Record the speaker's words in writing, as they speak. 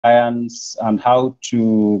clients and how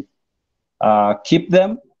to keep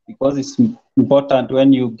them, because it's important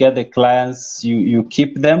when you get the clients, you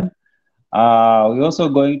keep them. We're also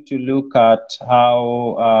going to look at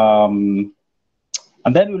how,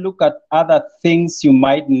 and then we look at other things you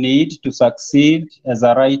might need to succeed as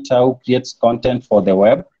a writer who creates content for the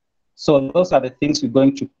web. So those are the things we're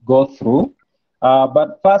going to go through.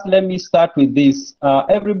 But first, let me start with this.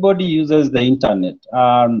 Everybody uses the internet.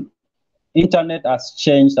 Internet has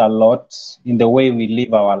changed a lot in the way we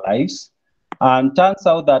live our lives. And turns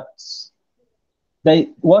out that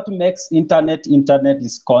what makes internet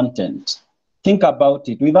is content. Think about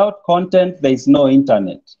it. Without content, there is no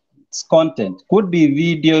internet. It's content. Could be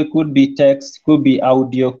video, could be text, could be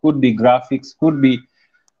audio, could be graphics, could be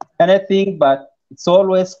anything, but it's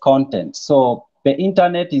always content. So the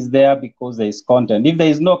internet is there because there is content. If there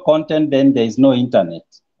is no content, then there is no internet.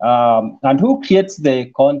 And who creates the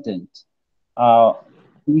content?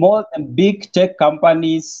 More than big tech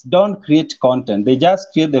companies don't create content. They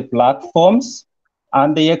just create the platforms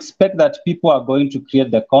and they expect that people are going to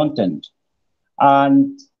create the content.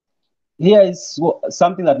 And here is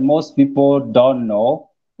something that most people don't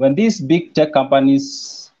know. When these big tech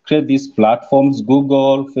companies create these platforms,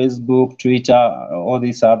 Google, Facebook, Twitter, all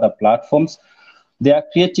these other platforms, they are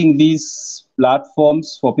creating these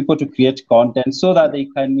platforms for people to create content so that they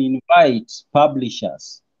can invite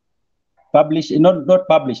publishers. Not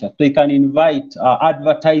publishers, they can invite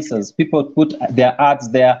advertisers. People put their ads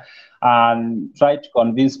there and try to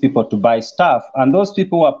convince people to buy stuff. And those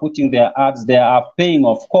people who are putting their ads there are paying,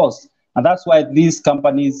 of course. And that's why these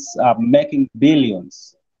companies are making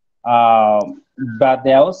billions. But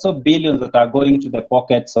there are also billions that are going to the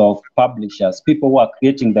pockets of publishers, people who are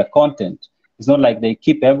creating the content. It's not like they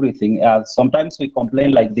keep everything. Sometimes we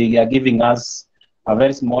complain like they are giving us a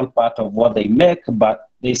very small part of what they make, but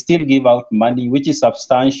they still give out money, which is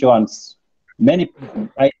substantial. And many,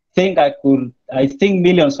 I think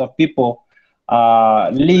millions of people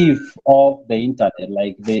live off the internet.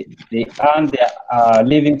 Like they earn their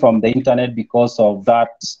living from the internet because of that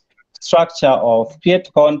structure of create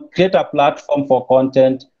a platform for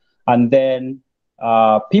content, and then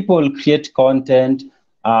people create content,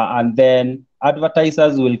 and then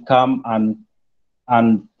advertisers will come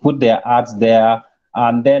and put their ads there.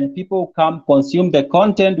 And then people come consume the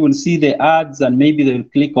content, will see the ads, and maybe they will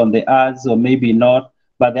click on the ads or maybe not,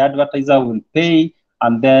 but the advertiser will pay,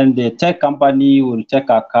 and then the tech company will take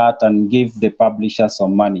a cut and give the publisher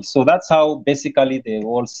some money. So that's how basically the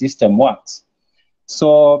whole system works.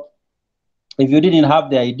 So if you didn't have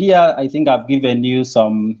the idea, I think I've given you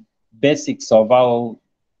some basics of how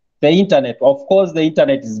the internet, of course, the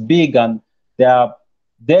internet is big and there are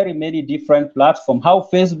very many different platforms. How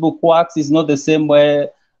Facebook works is not the same way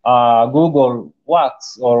Google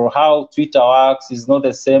works, or how Twitter works is not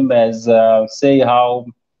the same as, say, how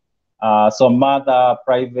some other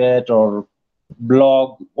private or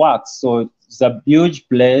blog works. So it's a huge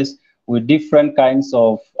place with different kinds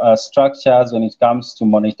of structures when it comes to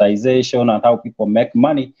monetization and how people make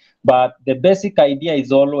money. But the basic idea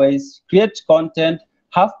is always create content,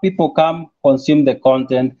 have people come consume the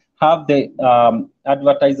content, have the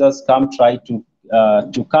advertisers come try to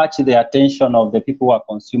catch the attention of the people who are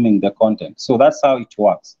consuming the content. So that's how it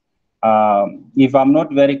works. If I'm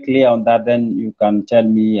not very clear on that, then you can tell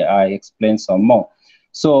me, I explain some more.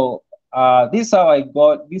 So this is how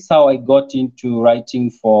I got into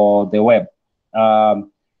writing for the web.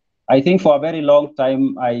 I think for a very long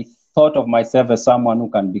time, I thought of myself as someone who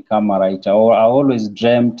can become a writer, or I always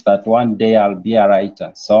dreamt that one day I'll be a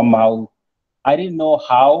writer. Somehow, I didn't know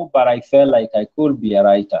how, but I felt like I could be a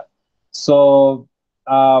writer. So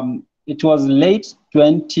it was late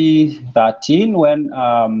 2013 when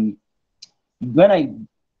I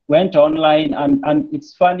went online, and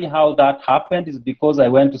it's funny how that happened. Is because I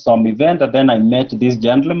went to some event and then I met this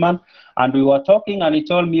gentleman, and we were talking, and he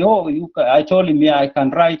told me, I told him, yeah, I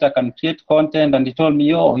can write, I can create content, and he told me,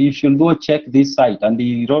 you should go check this site, and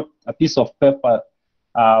he wrote a piece of paper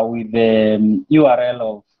with the URL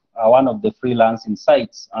of one of the freelancing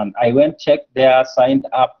sites, and I went, checked there, signed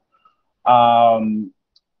up.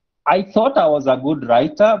 I thought I was a good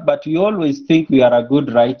writer, but you always think you are a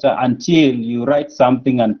good writer until you write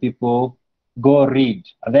something and people go read.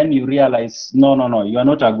 And then you realize, no, you are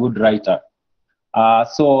not a good writer.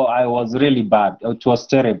 So I was really bad. It was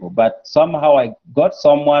terrible. But somehow I got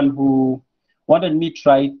someone who wanted me to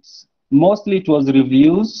write. Mostly it was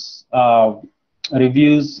reviews of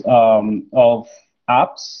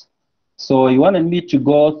apps. So he wanted me to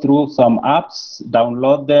go through some apps,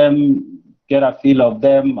 download them, get a feel of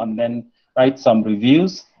them, and then write some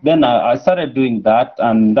reviews. Then I started doing that,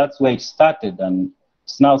 and that's where it started. And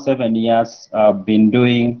It's now 7 years. I've been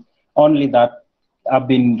doing only that. I've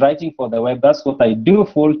been writing for the web. That's what I do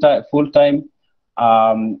full time.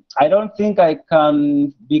 I don't think I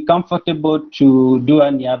can be comfortable to do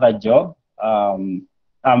any other job.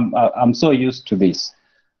 I'm so used to this.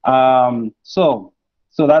 So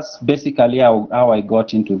that's basically how I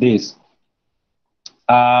got into this.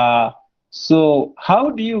 So how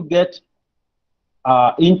do you get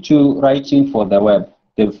into writing for the web?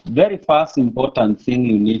 The very first important thing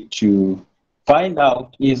you need to find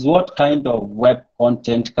out is what kind of web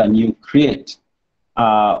content can you create.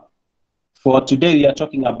 For today, we are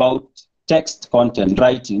talking about text content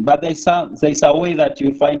writing, but there's a way that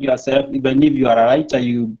you find yourself, even if you are a writer,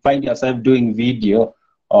 you find yourself doing video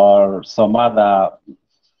or some other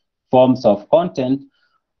forms of content.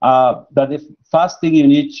 But the first thing you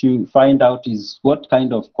need to find out is what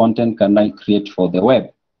kind of content can I create for the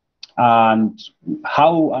web, and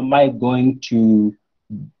how am I going to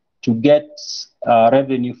get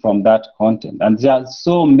revenue from that content. And there are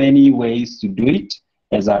so many ways to do it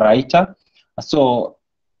as a writer. So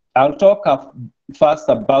I'll talk first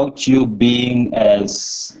about you being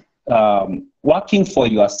as working for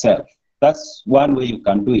yourself. That's one way you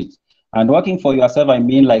can do it. And working for yourself, I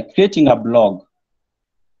mean like creating a blog.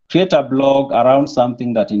 Create a blog around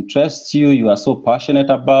something that interests you, you are so passionate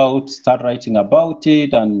about, start writing about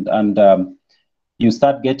it, and you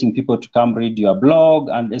start getting people to come read your blog.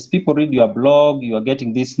 And as people read your blog, you are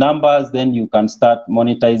getting these numbers, then you can start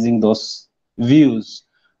monetizing those views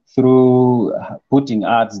through putting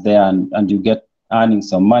ads there, and you get earning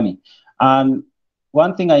some money. And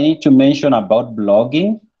one thing I need to mention about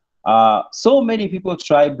blogging, so many people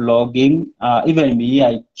try blogging, even me,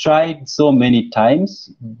 I tried so many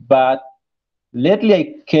times, but lately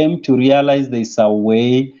I came to realize there's a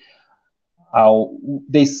way,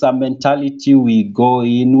 there's a mentality we go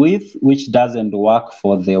in with which doesn't work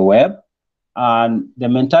for the web. And the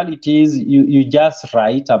mentality is you just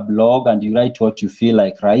write a blog and you write what you feel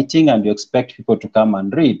like writing and you expect people to come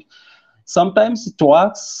and read. Sometimes it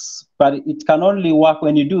works, but it can only work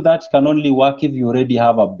when you do that. It can only work if you already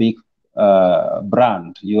have a big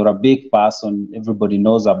brand. You're a big person, everybody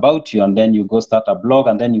knows about you, and then you go start a blog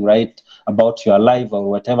and then you write about your life or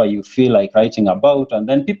whatever you feel like writing about, and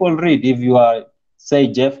then people read. If you are, say,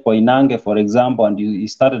 Jeff Koinange, for example, and you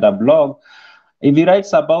started a blog, if he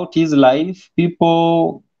writes about his life,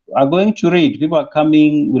 people are going to read. People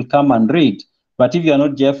will come and read. But if you're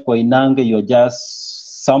not Jeff Koinange, you're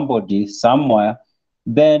just somebody somewhere,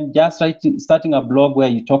 then just starting a blog where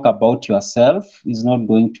you talk about yourself is not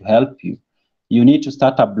going to help you. You need to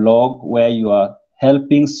start a blog where you are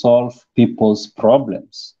helping solve people's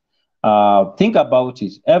problems. Think about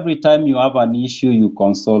it. Every time you have an issue, you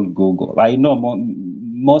consult Google. I know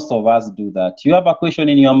most of us do that. You have a question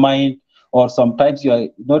in your mind, or sometimes you are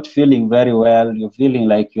not feeling very well, you're feeling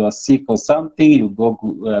like you're sick or something, you go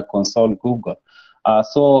consult Google.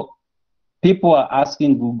 So people are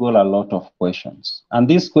asking Google a lot of questions, and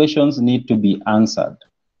these questions need to be answered.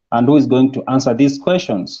 And who is going to answer these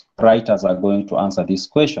questions? Writers are going to answer these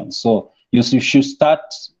questions. So you should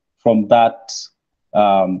start from that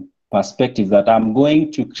perspective, that I'm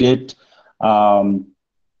going to create a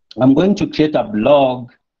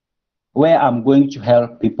blog where I'm going to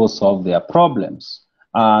help people solve their problems.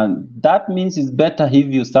 And that means it's better if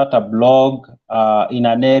you start a blog in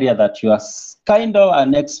an area that you are kind of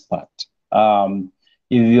an expert. If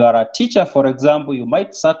you are a teacher, for example, you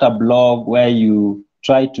might start a blog where you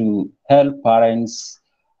try to help parents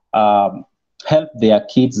help their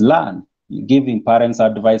kids learn, giving parents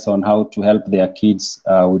advice on how to help their kids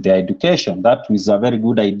with their education. That is a very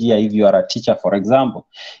good idea if you are a teacher, for example.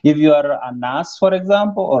 If you are a nurse, for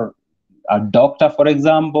example, or a doctor, for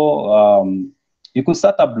example, you could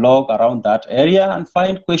start a blog around that area and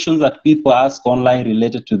find questions that people ask online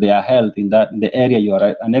related to their health in the area you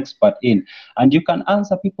are an expert in, and you can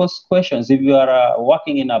answer people's questions. If you are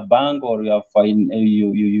working in a bank, or you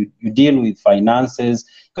deal with finances,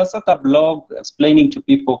 you can start a blog explaining to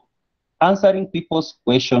people, answering people's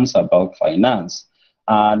questions about finance.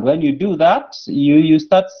 And when you do that, you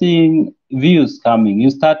start seeing views coming. You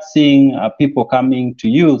start seeing people coming to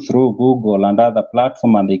you through Google and other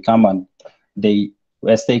platforms, and they come, and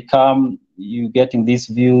as they come, you getting these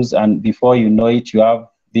views, and before you know it, you have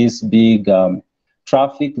this big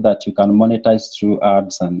traffic that you can monetize through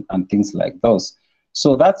ads and things like those.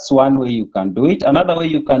 So that's one way you can do it. Another way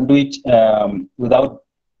you can do it without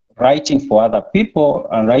writing for other people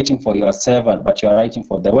and writing for yourself, but you're writing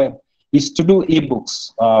for the web, is to do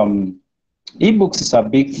ebooks. Ebooks is a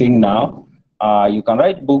big thing now. You can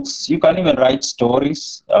write books. You can even write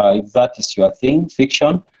stories if that is your thing,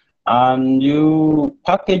 fiction. and you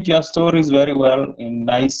package your stories very well in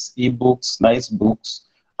nice ebooks, nice books,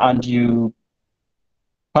 and you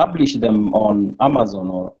publish them on Amazon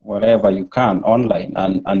or wherever you can online,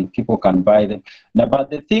 and people can buy them. Now, but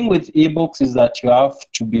the thing with ebooks is that you have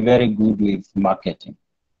to be very good with marketing,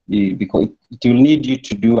 because it will need you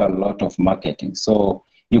to do a lot of marketing. So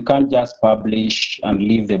you can't just publish and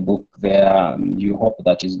leave the book there and you hope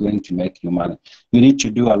that it's going to make you money. You need to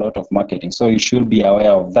do a lot of marketing. So you should be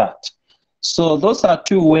aware of that. So those are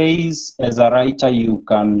two ways as a writer you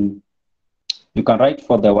can write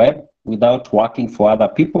for the web without working for other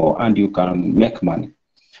people, and you can make money.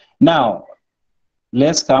 Now,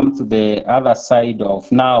 let's come to the other side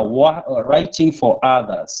of now writing for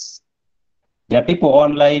others. There are people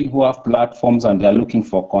online who have platforms and they're looking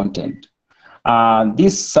for content.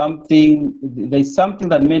 There's something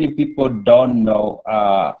that many people don't know.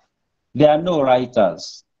 There are no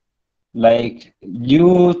writers. Like,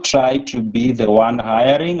 you try to be the one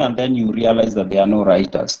hiring and then you realize that there are no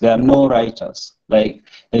writers. There are no writers. Like,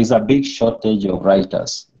 there's a big shortage of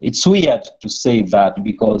writers. It's weird to say that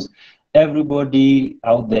because everybody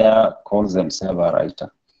out there calls themselves a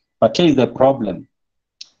writer. But here's the problem.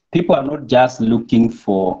 People are not just looking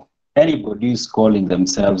for anybody who's calling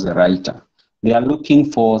themselves a writer. They are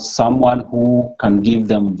looking for someone who can give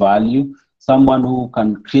them value, someone who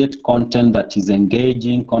can create content that is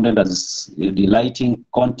engaging, content that is delighting,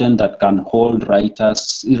 content that can hold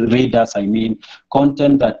readers,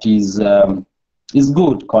 content that is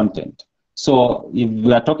good content. So if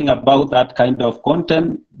we are talking about that kind of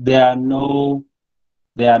content, there are no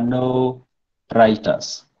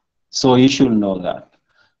writers. So you should know that.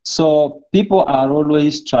 So people are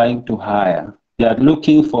always trying to hire. They are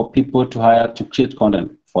looking for people to hire to create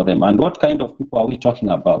content for them. And what kind of people are we talking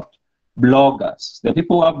about? Bloggers. The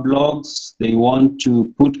people who have blogs, they want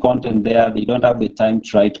to put content there. They don't have the time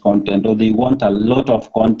to write content, or they want a lot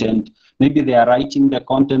of content. Maybe they are writing the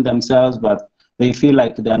content themselves, but they feel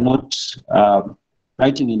like they are not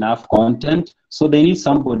writing enough content. So they need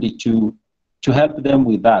somebody to help them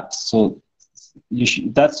with that. So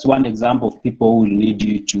that's one example of people who will need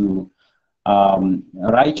you to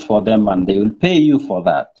write for them, and they will pay you for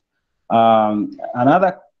that.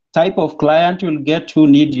 Another type of client you'll get who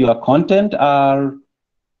need your content are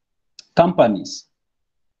companies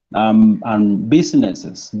and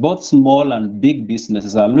businesses. Both small and big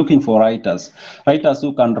businesses are looking for writers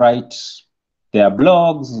who can write their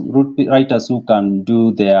blogs, writers who can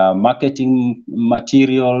do their marketing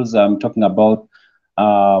materials. I'm talking about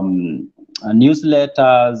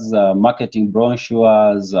newsletters, marketing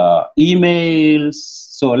brochures, emails.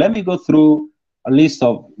 So let me go through a list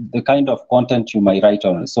of the kind of content you might write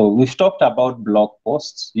on. So we've talked about blog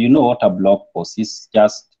posts. You know what a blog post is: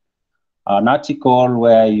 just an article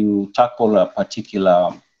where you tackle a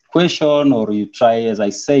particular question, or you try, as I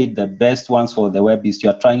said, the best ones for the web is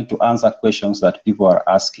you're trying to answer questions that people are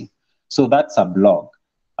asking. So that's a blog.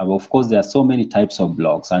 Of course, there are so many types of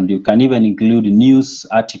blogs, and you can even include news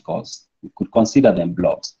articles. You could consider them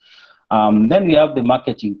blogs. Then we have the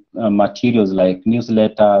marketing materials like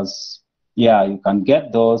newsletters. Yeah, you can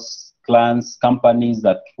get those clients, companies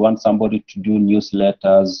that want somebody to do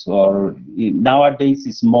newsletters, or nowadays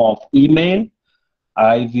it's more of email.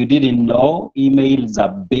 If you didn't know, email is a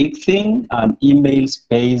big thing, and emails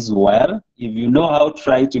pays well. If you know how to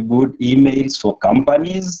write good emails for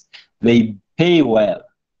companies, they pay well.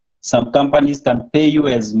 Some companies can pay you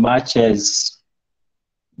as much as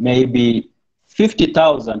maybe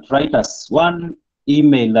 50,000, write us one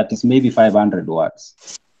email that is maybe 500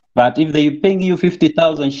 words. But if they're paying you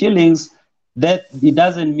 50,000 shillings, that it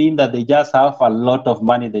doesn't mean that they just have a lot of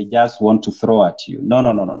money they just want to throw at you.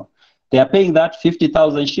 No. They are paying that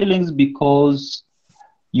 50,000 shillings because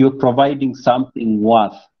you're providing something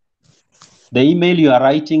worth. The email you are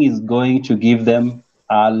writing is going to give them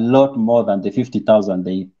a lot more than the 50,000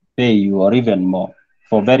 they pay you, or even more,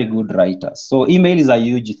 for very good writers. So email is a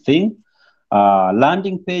huge thing.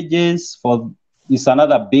 Landing pages is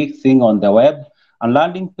another big thing on the web. And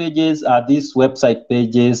landing pages are these website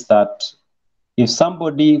pages that if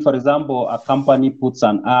somebody, for example, a company puts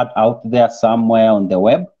an ad out there somewhere on the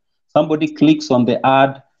web, somebody clicks on the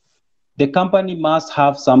ad, the company must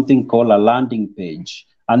have something called a landing page.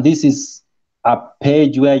 And this is a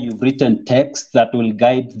page where you've written text that will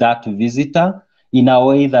guide that visitor in a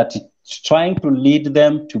way that it's trying to lead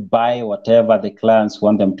them to buy whatever the clients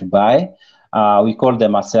want them to buy. We call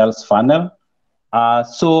them a sales funnel.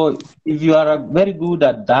 So if you are very good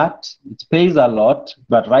at that, it pays a lot,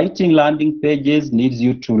 but writing landing pages needs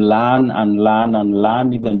you to learn and learn and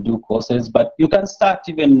learn, even do courses. But you can start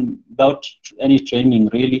even without any training,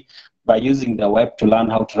 really. by using the web to learn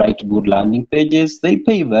how to write good landing pages, they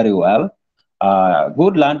pay very well.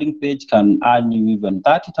 Good landing page can earn you even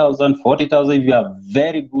 30,000, 40,000 if you are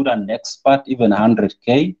very good and expert, even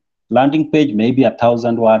 100K. Landing page, maybe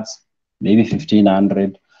 1,000 words, maybe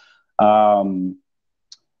 1,500.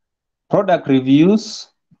 Product reviews,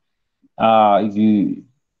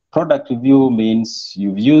 product review means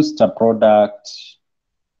you've used a product,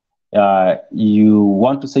 you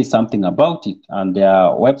want to say something about it, and there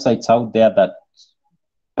are websites out there that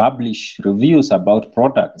publish reviews about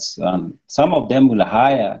products, and some of them will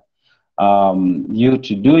hire you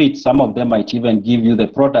to do it. Some of them might even give you the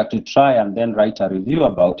product to try and then write a review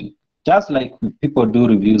about it, just like people do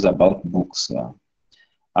reviews about books.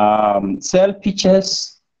 Sell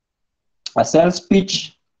pitches. A sales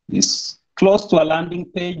pitch is close to a landing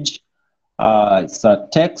page. It's a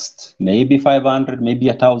text, maybe 500, maybe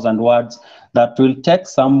 1,000 words, that will take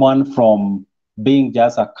someone from being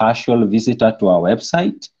just a casual visitor to our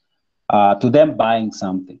website to them buying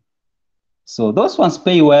something. So those ones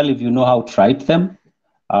pay well if you know how to write them.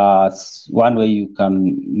 It's one way you can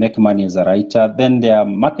make money as a writer. Then there are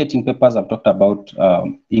marketing papers. I've talked about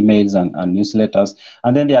emails and newsletters.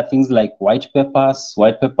 And then there are things like white papers.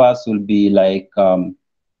 White papers will be like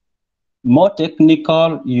more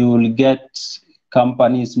technical. You will get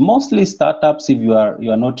companies, mostly startups, if you are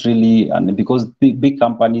not really, and because big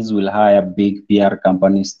companies will hire big PR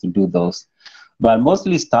companies to do those. But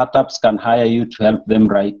mostly startups can hire you to help them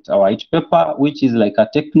write a white paper, which is like a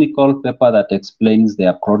technical paper that explains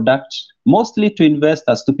their product, mostly to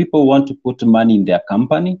investors, to people who want to put money in their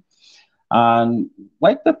company. And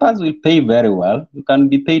white papers will pay very well. You can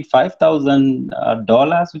be paid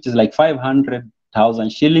 $5,000, which is like 500,000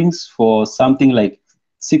 shillings for something like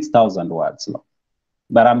 6,000 words long.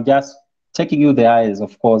 But I'm just checking you the eyes,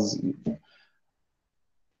 of course.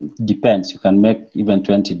 Depends. You can make even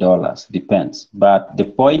 $20, depends. But the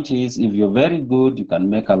point is, if you're very good, you can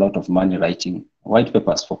make a lot of money writing white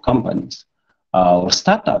papers for companies or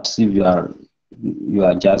startups. If you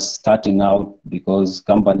are just starting out, because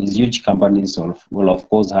companies, huge companies will of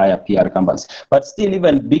course hire PR companies. But still,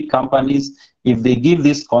 even big companies, if they give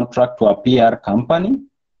this contract to a PR company,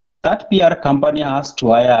 that PR company has to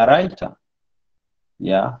hire a writer.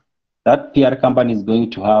 Yeah, that PR company is going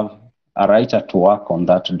to have a writer to work on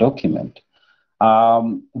that document.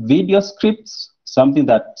 Video scripts, something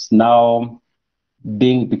that's now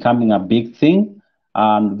becoming a big thing.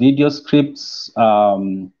 And video scripts,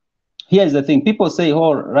 here's the thing. People say,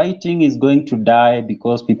 oh, writing is going to die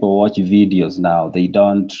because people watch videos now. They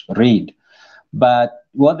don't read. But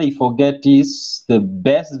what they forget is the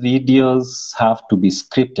best videos have to be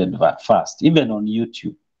scripted first, even on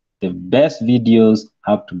YouTube. The best videos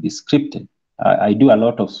have to be scripted. I do a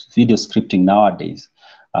lot of video scripting nowadays.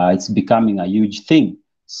 It's becoming a huge thing.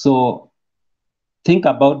 So think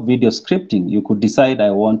about video scripting. You could decide,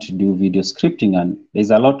 I want to do video scripting, and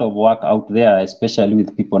there's a lot of work out there, especially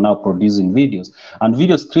with people now producing videos. And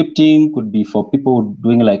video scripting could be for people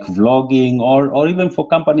doing like vlogging, or even for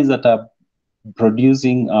companies that are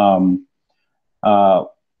producing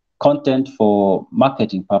content for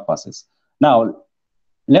marketing purposes. Now,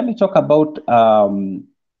 let me talk about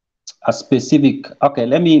a specific, okay,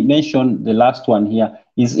 let me mention the last one here,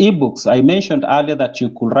 is ebooks. I mentioned earlier that you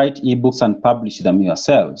could write ebooks and publish them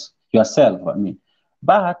yourself, I mean.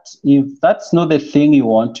 But if that's not the thing you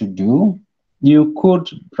want to do, you could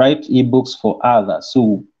write ebooks for others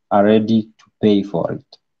who are ready to pay for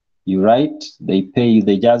it. You write, they pay you,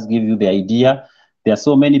 they just give you the idea. There are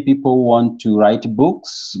so many people who want to write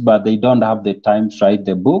books, but they don't have the time to write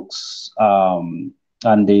the books.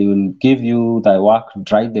 And they will give you the work to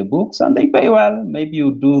write the books, and they pay well. Maybe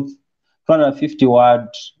you do 250-word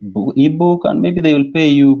ebook, and maybe they will pay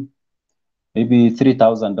you maybe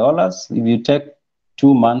 $3,000. If you take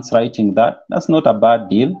 2 months writing that, that's not a bad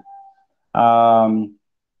deal.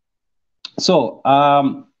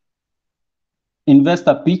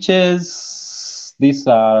 Investor pitches, these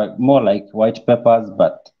are more like white papers,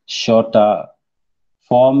 but shorter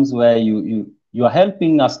forms where you are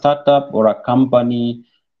helping a startup or a company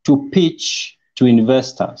to pitch to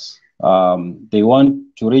investors. They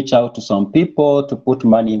want to reach out to some people to put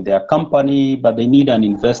money in their company, but they need an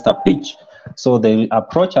investor pitch. So they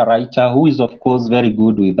approach a writer who is, of course, very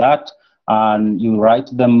good with that, and you write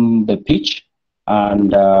them the pitch,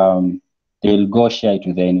 and they'll go share it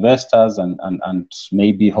with the investors, and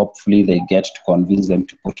maybe, hopefully, they get to convince them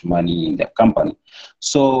to put money in their company.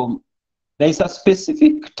 So there's a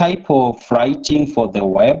specific type of writing for the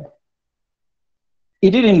web.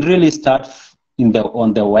 It didn't really start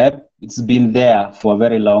on the web. It's been there for a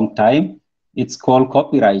very long time. It's called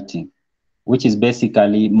copywriting. which is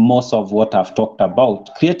basically most of what I've talked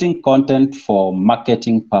about, creating content for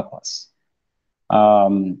marketing purpose.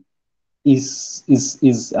 Um, is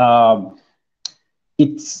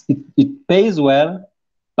it pays well,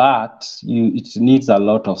 but it needs a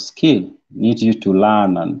lot of skill. It needs you to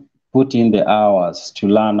learn and put in the hours to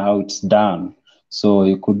learn how it's done. So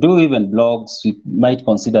you could do even blogs. We might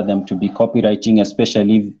consider them to be copywriting,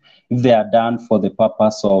 especially if they are done for the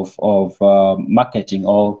purpose of marketing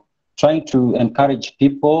or trying to encourage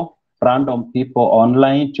people, random people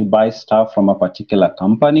online to buy stuff from a particular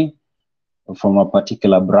company, from a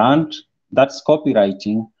particular brand. That's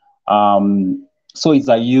copywriting. So it's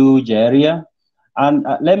a huge area. And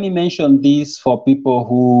let me mention this for people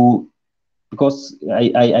who, because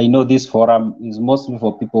I know this forum is mostly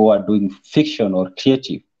for people who are doing fiction or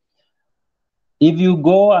creative. If you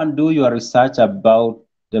go and do your research about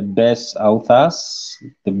the best authors,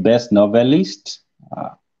 the best novelists,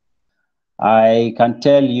 I can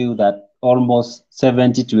tell you that almost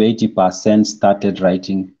 70 to 80% started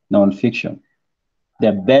writing nonfiction.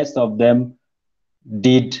 The best of them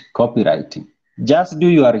did copywriting. Just do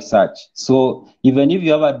your research. So even if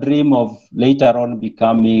you have a dream of later on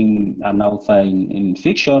becoming an author in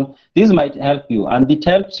fiction, this might help you. And it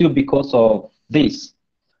helps you because of this.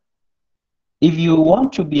 If you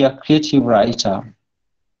want to be a creative writer,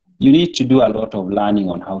 you need to do a lot of learning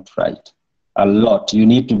on how to write. A lot. You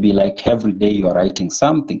need to be like every day you're writing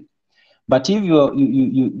something. But if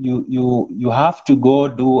you have to go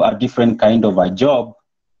do a different kind of a job,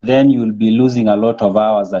 then you'll be losing a lot of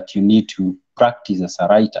hours that you need to practice as a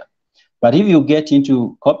writer. But if you get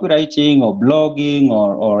into copywriting or blogging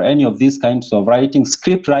or any of these kinds of writing,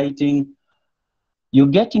 script writing, you're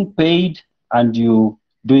getting paid and you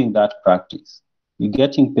doing that practice. You're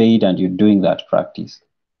getting paid and you're doing that practice.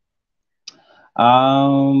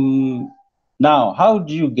 Now, how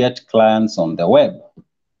do you get clients on the web?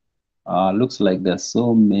 Looks like there's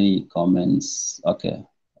so many comments. Okay.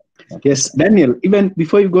 Yes, Daniel, even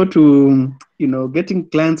before you go to, getting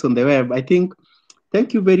clients on the web, I think,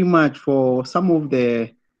 thank you very much for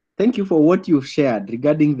thank you for what you've shared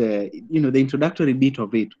regarding the introductory bit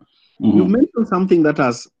of it. Mm-hmm. You've mentioned something that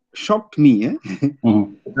has shocked me,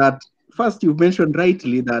 mm-hmm. That first you've mentioned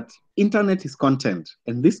rightly that internet is content,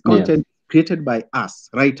 and this content is created by us,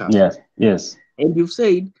 writers. Yes. And you've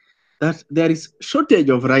said that there is shortage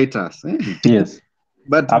of writers. Yes.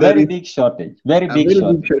 But a very big shortage. Very big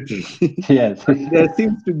shortage. Yes. There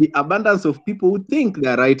seems to be abundance of people who think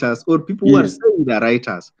they're writers or people who are saying they're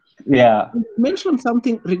writers. Yeah. You mentioned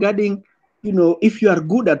something regarding, if you are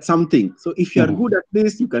good at something. So if you are good at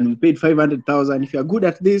this, you can be paid 500,000. If you are good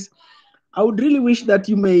at this, I would really wish that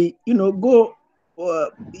you may, go,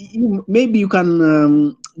 maybe you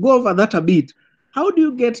can go over that a bit. How do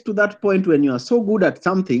you get to that point when you are so good at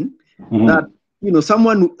something that,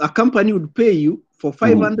 a company would pay you for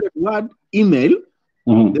 500 word email,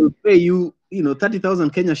 they would pay you,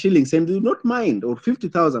 30,000 Kenya shillings and they do not mind, or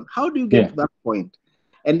 50,000. How do you get to that point?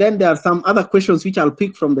 And then there are some other questions which I'll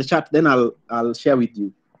pick from the chat, then I'll share with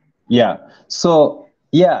you. Yeah. So,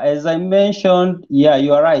 as I mentioned,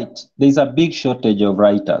 you are right. There's a big shortage of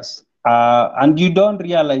writers. And you don't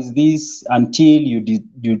realize this until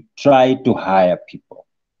you try to hire people.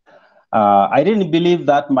 I didn't believe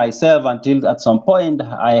that myself until at some point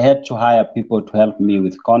I had to hire people to help me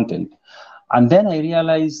with content. And then I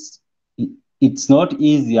realized it's not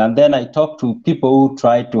easy. And then I talked to people who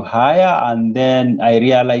try to hire, and then I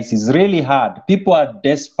realized it's really hard. People are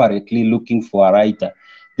desperately looking for a writer.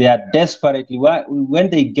 They are desperately, when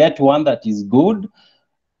they get one that is good,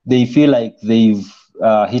 they feel like they've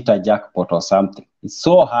hit a jackpot or something. It's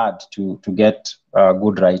so hard to get a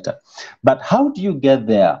good writer. But how do you get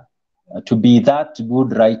there to be that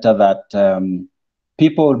good writer that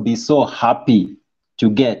people will be so happy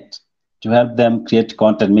to help them create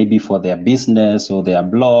content, maybe for their business or their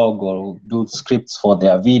blog, or do scripts for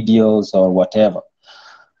their videos or whatever?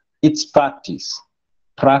 It's practice.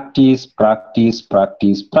 Practice. But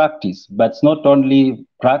it's not only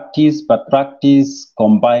practice, but practice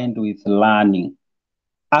combined with learning,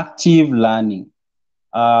 active learning.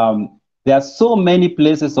 There are so many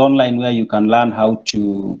places online where you can learn how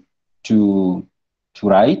to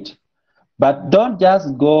write, but don't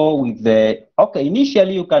just go with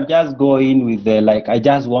initially you can just go in with I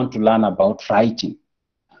just want to learn about writing.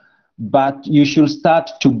 But you should start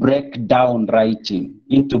to break down writing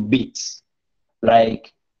into bits.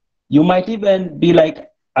 Like, you might even be like,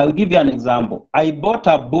 I'll give you an example. I bought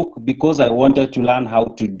a book because I wanted to learn how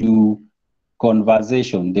to do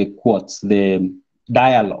conversation, the quotes, the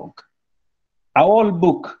dialogue. A whole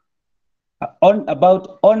book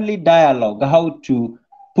about only dialogue, how to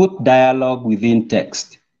put dialogue within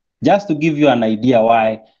text, just to give you an idea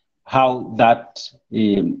how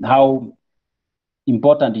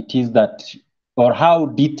important it is that, or how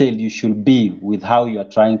detailed you should be with how you are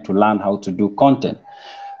trying to learn how to do content.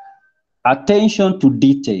 Attention to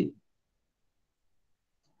detail.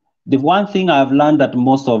 The one thing I've learned that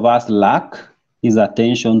most of us lack is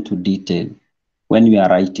attention to detail when we are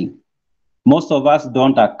writing. Most of us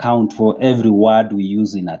don't account for every word we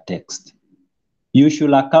use in a text. You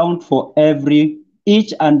should account for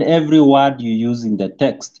each and every word you use in the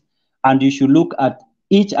text. And you should look at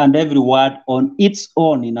each and every word on its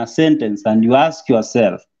own in a sentence, and you ask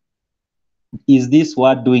yourself, is this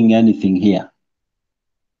word doing anything here?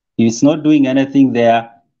 If it's not doing anything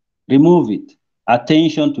there, remove it.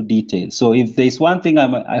 Attention to detail. So if there's one thing I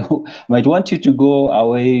might want you to go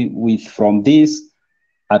away with from this,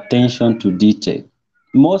 attention to detail.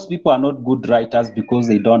 Most people are not good writers because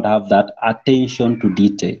they don't have that attention to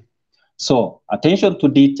detail. So attention to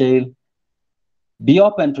detail, be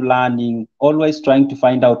open to learning, always trying to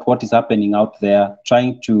find out what is happening out there,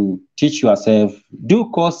 trying to teach yourself, do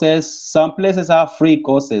courses. Some places have free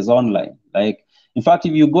courses online. Like, in fact,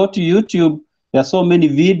 if you go to YouTube, there are so many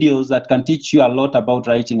videos that can teach you a lot about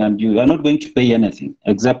writing, and you are not going to pay anything,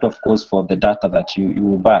 except, of course, for the data that you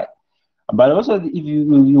will buy. But also, if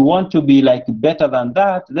you want to be like better than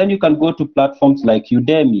that, then you can go to platforms like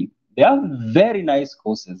Udemy. They have very nice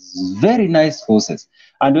courses, very nice courses.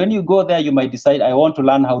 And when you go there, you might decide, I want to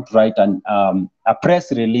learn how to write a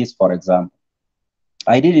press release, for example.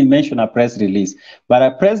 I didn't mention a press release, but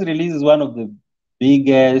a press release is one of the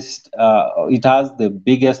biggest, it has the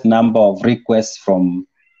biggest number of requests from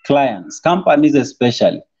clients, companies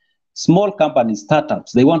especially. Small companies,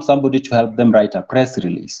 startups, they want somebody to help them write a press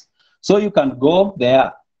release. So you can go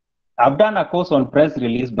there. I've done a course on press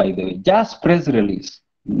release, by the way, just press release,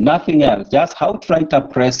 nothing else, just how to write a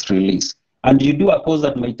press release. And you do a course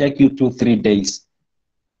that may take you 2-3 days,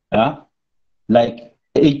 like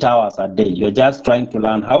 8 hours a day. You're just trying to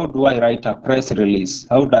learn, how do I write a press release?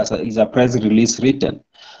 Is a press release written?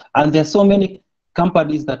 And there's so many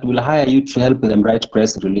companies that will hire you to help them write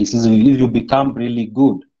press releases if you become really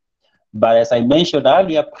good. But as I mentioned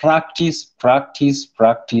earlier, practice, practice,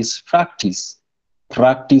 practice, practice.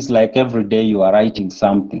 Practice like every day you are writing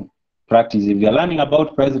something. Practice. If you're learning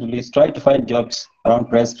about press release, try to find jobs around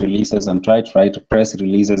press releases and try to write press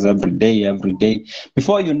releases every day.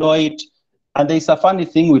 Before you know it, and there's a funny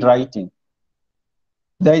thing with writing.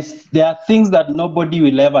 There are things that nobody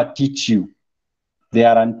will ever teach you. They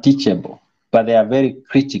are unteachable, but they are very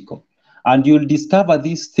critical. And you'll discover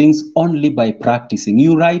these things only by practicing.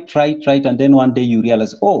 You write, and then one day you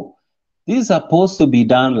realize, oh, this is supposed to be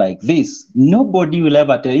done like this. Nobody will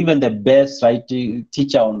ever tell, even the best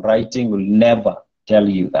teacher on writing will never tell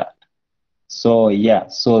you that. So yeah,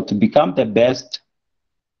 so to become the best,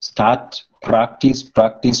 start, practice,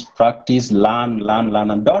 learn,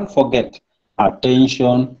 and don't forget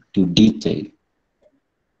attention to detail.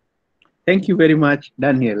 Thank you very much,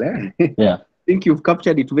 Daniel. Yeah. I think you've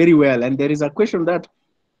captured it very well. And there is a question that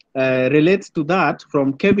relates to that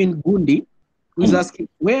from Kevin Gundi, who's asking,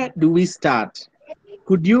 where do we start?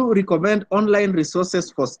 Could you recommend online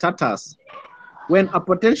resources for starters? When a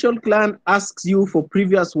potential client asks you for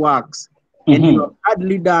previous works and you have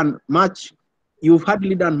hardly done much,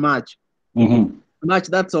 much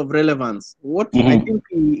that's of relevance. What I think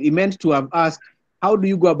he meant to have asked, how do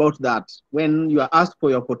you go about that when you are asked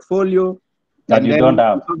for your portfolio that you don't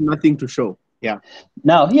have? You have nothing to show? Yeah.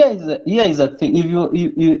 Now here is a thing.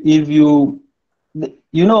 If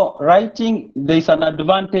you know, writing, there's an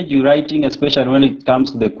advantage in writing, especially when it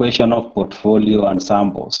comes to the question of portfolio and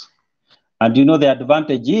samples. And you know, the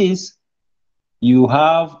advantage is you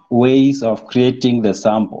have ways of creating the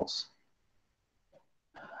samples.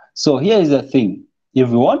 So here is the thing. If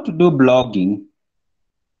you want to do blogging,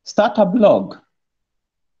 start a blog.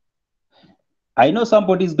 I know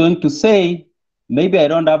somebody is going to say, maybe I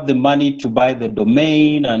don't have the money to buy the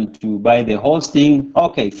domain and to buy the hosting.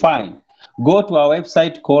 Okay, fine. Go to our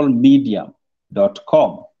website called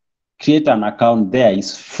medium.com. Create an account there.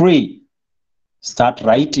 It's free. Start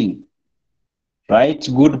writing. Write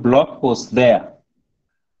good blog posts there.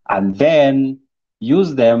 And then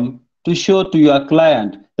use them to show to your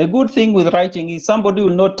client. The good thing with writing is somebody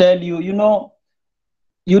will not tell you, you know,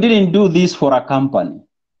 you didn't do this for a company.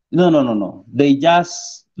 No. They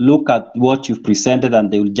just look at what you've presented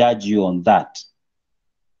and they will judge you on that.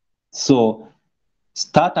 So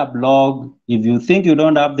start a blog. If you think you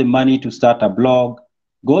don't have the money to start a blog,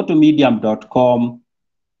 go to medium.com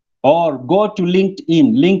or go to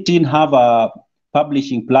LinkedIn. LinkedIn have a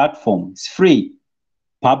publishing platform. It's free.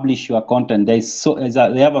 publish your content. They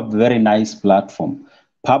have a very nice platform.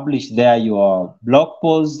 Publish there your blog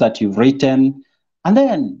posts that you've written, and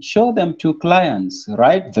then show them to clients.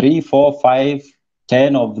 Write 3, 4, 5,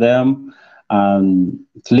 10 of them,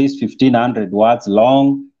 at least 1,500 words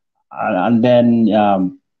long, and then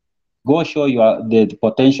go show the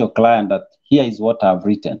potential client that here is what I've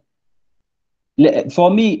written. For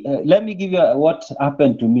me, let me give you what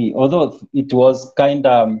happened to me. Although it was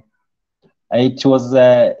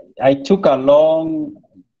I took a long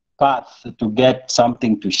path to get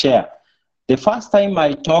something to share. The first time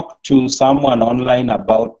I talked to someone online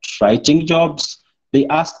about writing jobs, they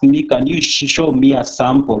asked me, can you show me a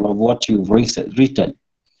sample of what you've written?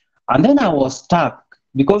 And then I was stuck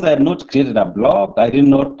because I had not created a blog. I did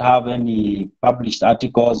not have any published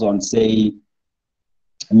articles on, say,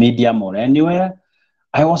 Medium or anywhere.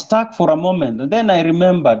 I was stuck for a moment. And then I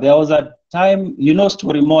remember there was a time,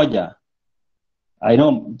 Story Moja. I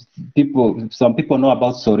know some people know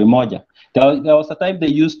about Story Moja. There was a time they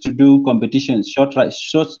used to do competitions, short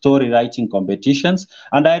story writing competitions.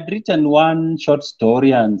 And I had written one short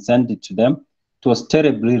story and sent it to them. It was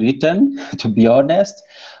terribly written, to be honest,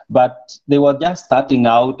 but they were just starting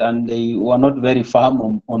out and they were not very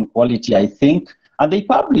firm on quality, I think. And they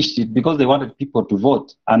published it because they wanted people to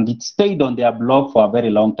vote. And it stayed on their blog for a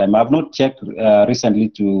very long time. I've not checked recently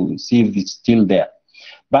to see if it's still there.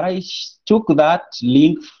 But I took that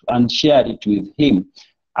link and shared it with him.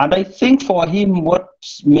 And I think for him, what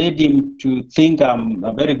made him to think I'm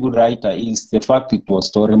a very good writer is the fact it was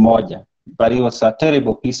Story Moja. But it was a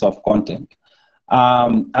terrible piece of content.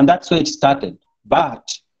 And that's where it started.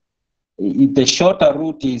 But the shorter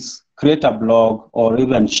route is create a blog, or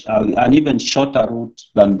even an even shorter route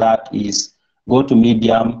than that is go to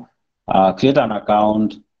Medium, create an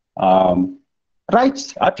account,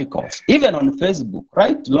 write articles, even on Facebook,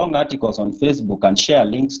 write long articles on Facebook and share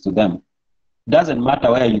links to them. Doesn't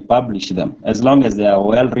matter where you publish them, as long as they are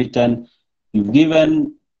well written. You've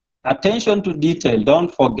given attention to detail.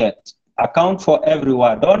 Don't forget, account for every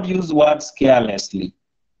word. Don't use words carelessly.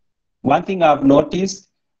 One thing I've noticed,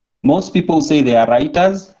 most people say they are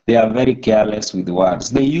writers, they are very careless with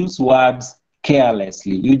words. They use words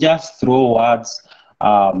carelessly. You just throw words.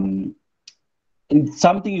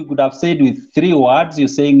 Something you could have said with 3 words, you're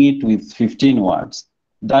saying it with 15 words.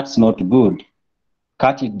 That's not good.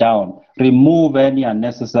 Cut it down. Remove any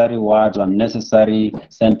unnecessary words, unnecessary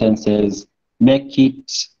sentences. Make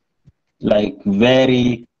it like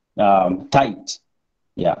very tight.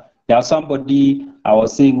 Yeah. There's somebody I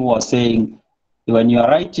was seeing who was saying, when you are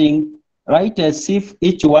writing, write as if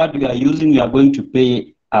each word you are using, you are going to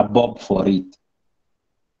pay a bob for it.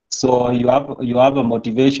 So you have a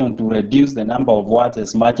motivation to reduce the number of words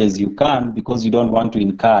as much as you can because you don't want to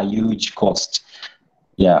incur a huge cost.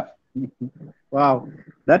 Yeah. Wow,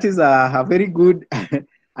 that is a very good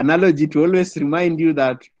analogy to always remind you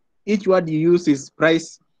that each word you use is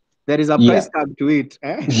price. There is a price tag to it.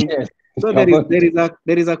 Yes. So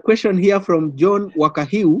there is a question here from John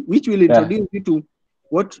Wakahiu, which will introduce you to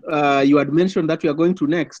what you had mentioned that we are going to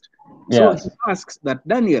next. So he asks that,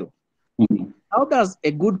 Daniel, how does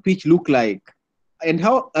a good pitch look like? And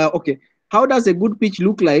how does a good pitch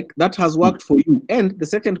look like that has worked for you? And the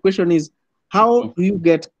second question is, how do you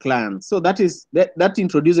get clients? So that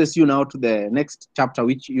introduces you now to the next chapter,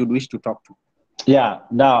 which you'd wish to talk to. Yeah.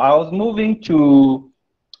 Now I was moving to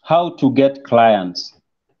how to get clients.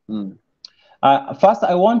 First,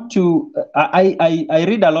 I want to. I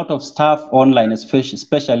read a lot of stuff online,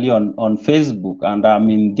 especially on Facebook, and I'm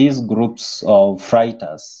in these groups of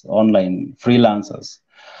writers, online freelancers.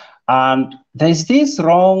 And there's this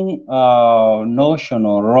wrong notion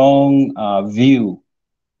or wrong view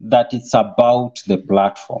that it's about the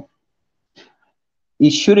platform. It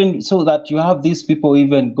shouldn't, so that you have these people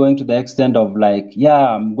even going to the extent of like,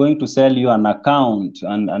 yeah, I'm going to sell you an account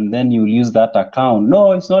and then you use that account.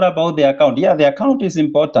 No, it's not about the account. Yeah, the account is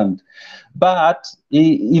important. But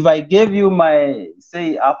if I gave you my,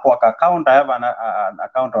 say, Upwork account, I have an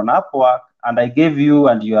account on Upwork, and I gave you,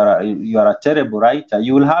 and you are a terrible writer,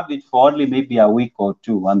 you will have it for only maybe a week or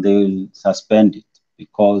 2, and they will suspend it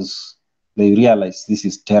because they realize this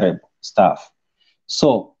is terrible stuff.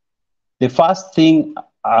 So the first thing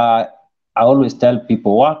I always tell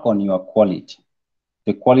people, work on your quality.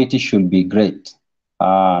 The quality should be great.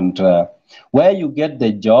 And where you get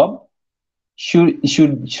the job should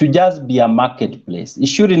just be a marketplace. It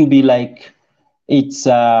shouldn't be like it's,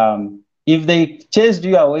 if they chased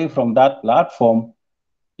you away from that platform,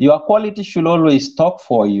 your quality should always talk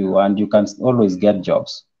for you and you can always get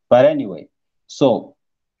jobs. But anyway, so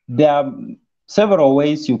there are several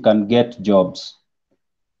ways you can get jobs.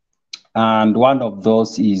 And one of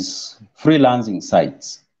those is freelancing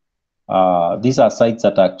sites. These are sites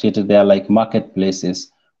that are created, they are like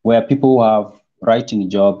marketplaces where people who have writing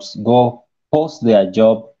jobs go post their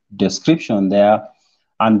job description there.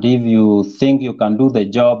 And if you think you can do the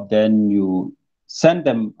job, then you send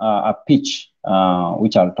them a pitch,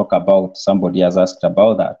 which I'll talk about. Somebody has asked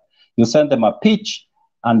about that. You send them a pitch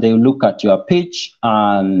and they look at your pitch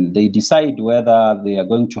and they decide whether they are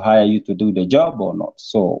going to hire you to do the job or not.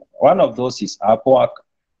 So one of those is Upwork.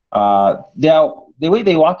 The way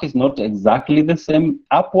they work is not exactly the same.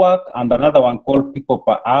 Upwork and another one called People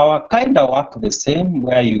Per Hour kind of work the same,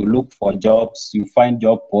 where you look for jobs, you find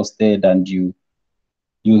job posted, and you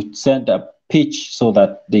send a pitch so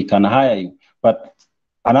that they can hire you. But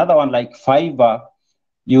another one like Fiverr,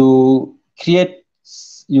 you create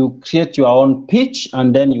your own pitch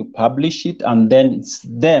and then you publish it, and then it's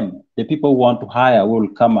them, the people who want to hire, will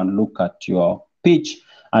come and look at your pitch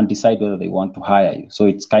and decide whether they want to hire you. So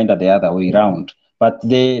it's kind of the other way around. But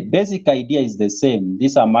the basic idea is the same.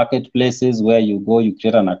 These are marketplaces where you go, you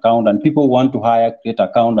create an account, and people want to hire, create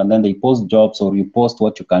account, and then they post jobs or you post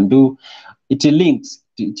what you can do. It links,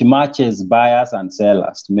 it matches buyers and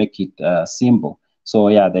sellers to make it simple. So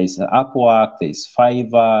yeah, there's Upwork, there's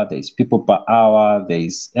Fiverr, there's People Per Hour,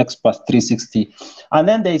 there's Expert 360. And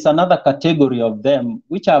then there's another category of them,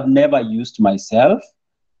 which I've never used myself.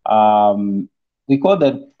 We call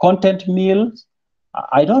them content mills.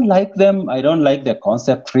 I don't like them. I don't like the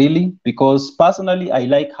concept really, because personally, I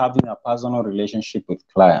like having a personal relationship with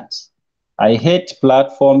clients. I hate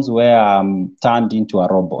platforms where I'm turned into a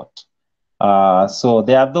robot. So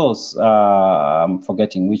there are those, I'm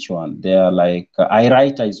forgetting which one. They're like,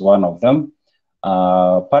 iWriter is one of them.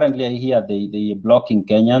 Apparently I hear they blocking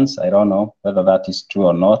Kenyans. I don't know whether that is true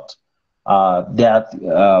or not. There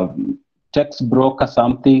are text broker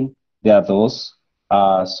something. There are those.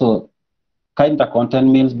 So kind of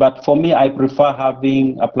content mills, but for me, I prefer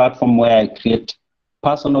having a platform where I create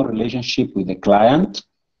personal relationship with the client.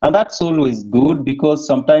 And that's always good, because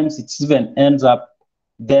sometimes it even ends up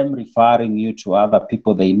them referring you to other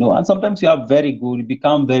people they know. And sometimes you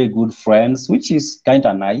become very good friends, which is kind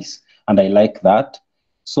of nice. And I like that.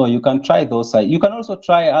 So you can try those. You can also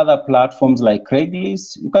try other platforms like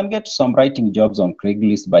Craigslist. You can get some writing jobs on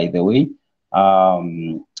Craigslist, by the way.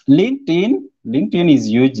 LinkedIn is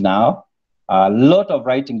huge now. A lot of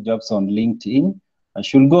writing jobs on LinkedIn. You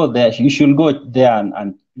should go there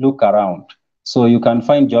and look around. So you can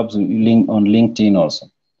find jobs on LinkedIn also.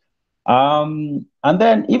 And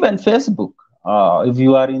then even Facebook, if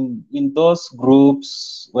you are in those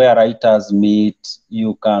groups where writers meet,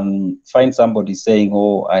 you can find somebody saying,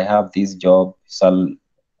 oh, I have this job, so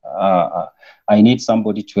I need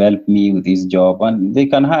somebody to help me with this job, and they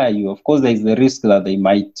can hire you. Of course, there's the risk that they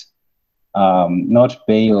might not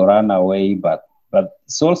pay or run away, but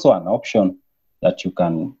it's also an option that you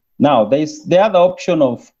can. Now, there's the other option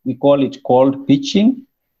of, we call it cold pitching.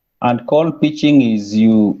 And cold pitching is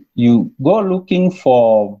you go looking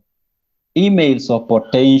for emails of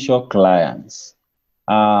potential clients.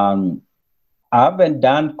 I haven't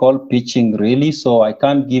done cold pitching really, so I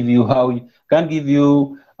can't give you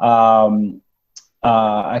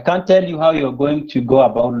I can't tell you how you're going to go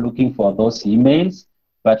about looking for those emails,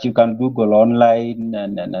 but you can Google online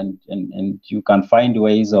and you can find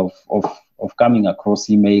ways of coming across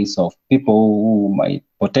emails of people who might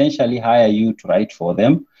potentially hire you to write for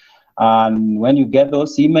them. And when you get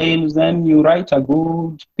those emails, then you write a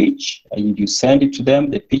good pitch and you send it to them.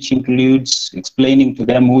 The pitch includes explaining to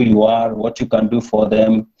them who you are, what you can do for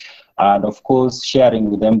them, and of course, sharing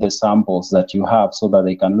with them the samples that you have so that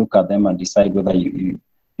they can look at them and decide whether you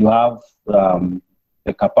have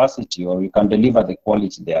the capacity or you can deliver the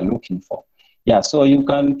quality they are looking for. Yeah, so you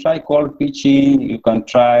can try cold pitching, you can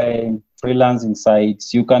try freelancing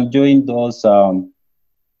sites, you can join those.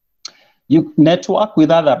 You network with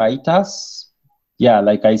other writers. Yeah,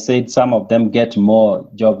 like I said, some of them get more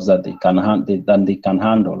jobs that than they can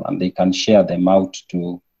handle, and they can share them out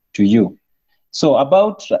to you. So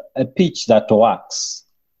about a pitch that works,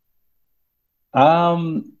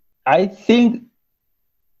 I think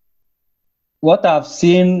what I've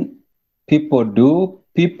seen people do,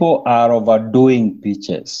 people are overdoing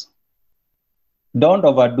pitches. Don't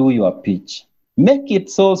overdo your pitch. Make it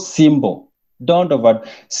so simple. Don't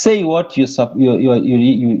say what you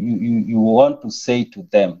want to say to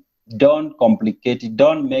them. Don't complicate it.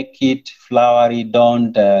 Don't make it flowery.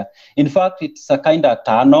 Don't. In fact, it's a kind of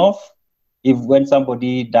turn off if when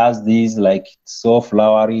somebody does this, like it's so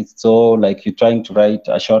flowery, so like you're trying to write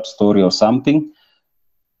a short story or something.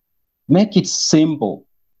 Make it simple.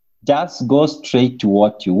 Just go straight to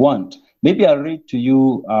what you want. Maybe I'll read to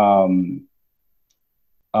you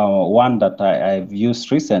one that I've used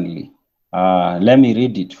recently. Let me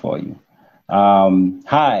read it for you.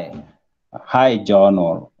 Hi, John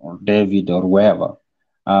or David or whoever.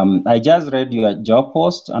 I just read your job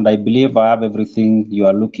post and I believe I have everything you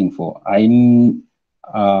are looking for.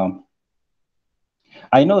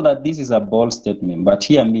 I know that this is a bold statement, but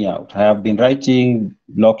hear me out. I have been writing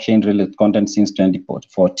blockchain-related content since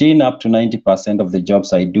 2014. Up to 90% of the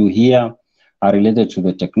jobs I do here are related to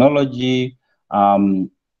the technology. I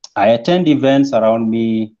attend events around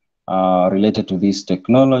me related to this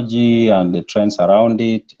technology and the trends around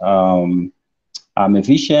it. I'm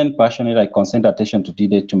efficient, passionate. I consent attention to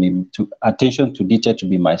detail to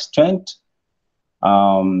be my strength.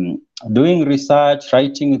 Doing research,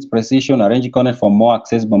 writing with precision, arranging content for more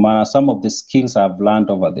accessible manner, some of the skills I've learned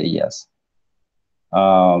over the years.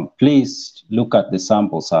 Please look at the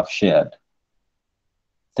samples I've shared.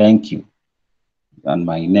 Thank you. And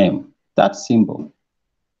my name. That's simple.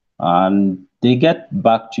 And they get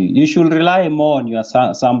back to you. You should rely more on your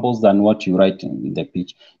samples than what you write in the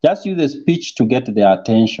pitch. Just use the speech to get their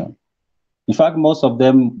attention. In fact, most of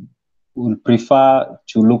them will prefer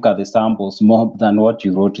to look at the samples more than what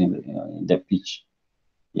you wrote in the pitch.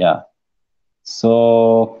 Yeah.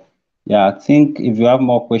 So, yeah, I think if you have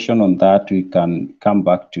more question on that, we can come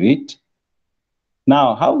back to it.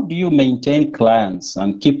 Now, how do you maintain clients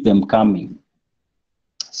and keep them coming?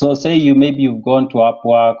 So say maybe you've gone to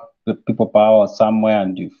Upwork, People Power somewhere,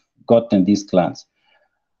 and you've gotten these clients.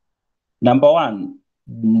 Number one,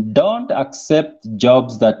 don't accept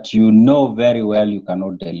jobs that you know very well you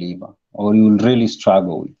cannot deliver or you'll really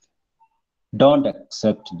struggle with. Don't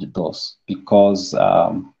accept those because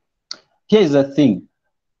here's the thing.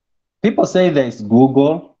 People say there's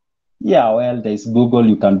Google. Yeah, well, there's Google.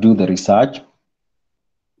 You can do the research.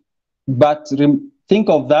 But think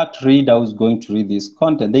of that reader who's going to read this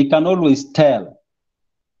content. They can always tell.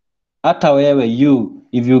 However,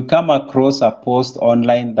 if you come across a post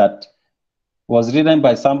online that was written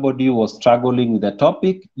by somebody who was struggling with the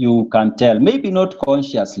topic, you can tell, maybe not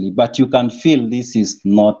consciously, but you can feel this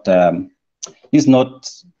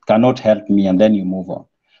cannot help me, and then you move on.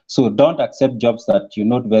 So don't accept jobs that you're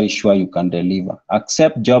not very sure you can deliver.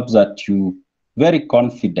 Accept jobs that you're very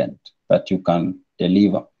confident that you can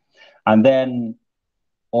deliver. And then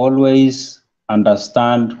always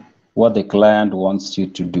understand what the client wants you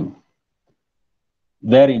to do.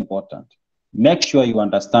 Very important. Make sure you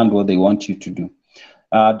understand what they want you to do.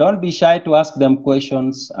 Don't be shy to ask them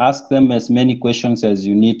questions. Ask them as many questions as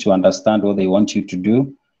you need to understand what they want you to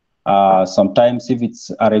do. Sometimes if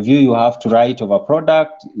it's a review you have to write of a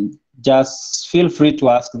product, just feel free to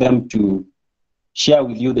ask them to share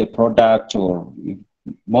with you the product, or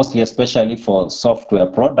mostly especially for software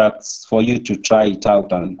products, for you to try it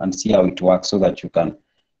out and see how it works so that you can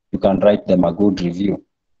write them a good review.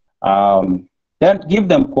 Then give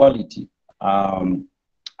them quality. And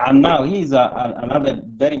now here's another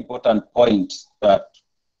very important point that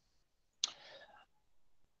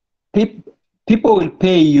people will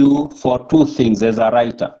pay you for two things as a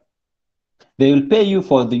writer. They will pay you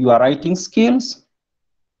for your writing skills,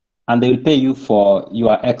 and they will pay you for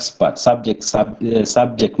your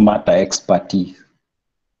subject matter expertise.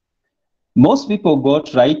 Most people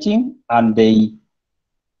got writing and they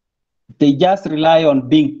just rely on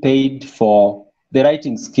being paid for the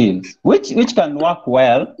writing skills, which can work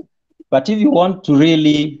well. But if you want to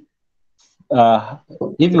really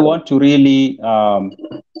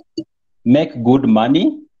make good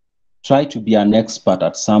money, try to be an expert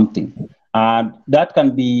at something. And that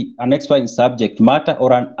can be an expert in subject matter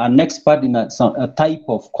or an expert in a type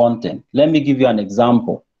of content. Let me give you an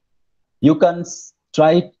example. You can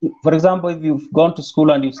try, for example, if you've gone to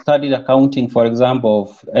school and you've studied accounting, for example,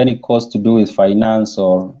 of any course to do with finance,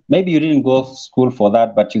 or maybe you didn't go to school for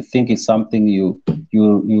that, but you think it's something you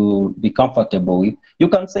be comfortable with. You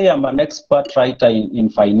can say, I'm an expert writer in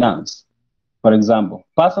finance, for example.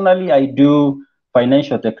 Personally, I do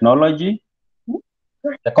financial technology.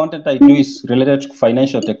 The content I do is related to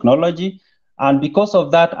financial technology. And because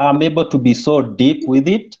of that, I'm able to be so deep with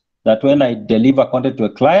it that when I deliver content to a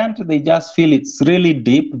client, they just feel it's really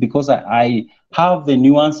deep because I have the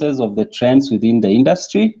nuances of the trends within the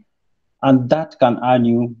industry, and that can earn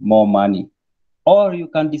you more money. Or you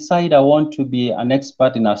can decide I want to be an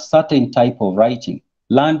expert in a certain type of writing.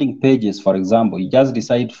 Landing pages, for example. You just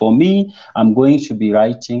decide, for me, I'm going to be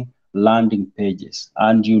writing landing pages.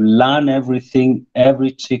 And you learn everything,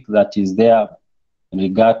 every trick that is there in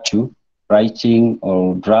regard to writing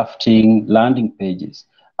or drafting landing pages.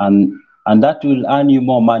 And that will earn you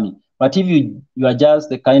more money. But if you are just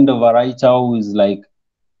the kind of a writer who is like,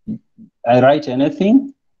 I write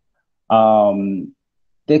anything. Um,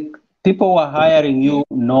 the people who are hiring you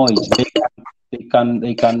know it.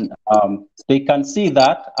 They can see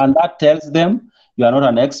that, and that tells them you are not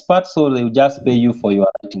an expert, so they will just pay you for your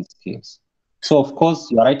writing skills. So of course,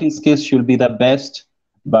 your writing skills should be the best,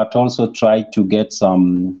 but also try to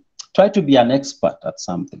try to be an expert at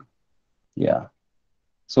something. Yeah.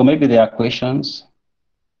 So maybe there are questions.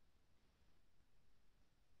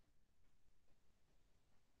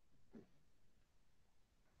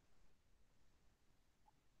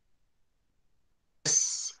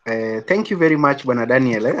 Yes, thank you very much, Bwana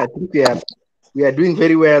Daniel. I think we are doing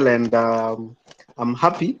very well, and I'm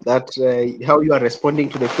happy that how you are responding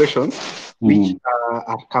to the questions which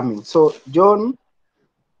are coming. So John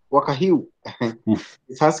Wakahiu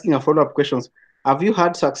is asking a follow-up questions. Have you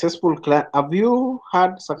had Have you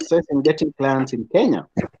had success in getting clients in Kenya?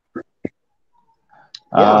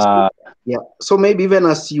 Yes. Yeah. So maybe even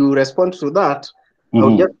as you respond to that, I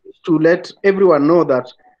would just wish to let everyone know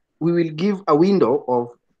that we will give a window of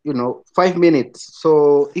 5 minutes.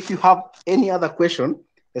 So if you have any other question,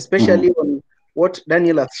 especially on what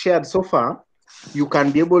Daniel has shared so far, you can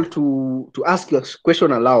be able to ask your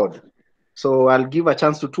question aloud. So I'll give a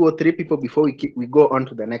chance to 2 or 3 people before we go on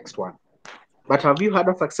to the next one. But have you had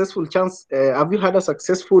a successful have you had a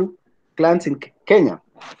successful client in Kenya?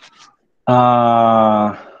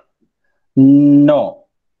 No.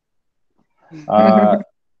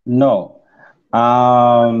 No.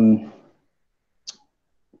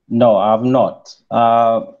 No, I've not.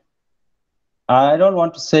 I don't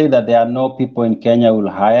want to say that there are no people in Kenya who will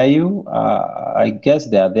hire you. I guess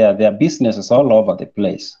there are businesses all over the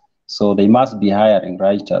place. So they must be hiring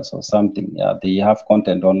writers or something. Yeah, they have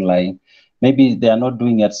content online. Maybe they are not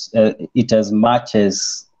doing it as much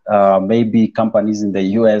as maybe companies in the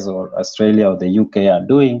US or Australia or the UK are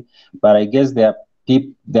doing. But I guess there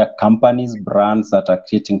are companies, brands that are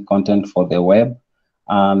creating content for the web,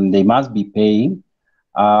 and they must be paying.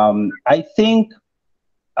 I think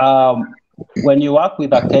when you work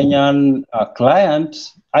with a Kenyan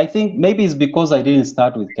client, I think maybe it's because I didn't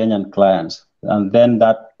start with Kenyan clients, and then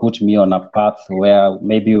that put me on a path where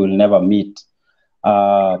maybe we'll never meet.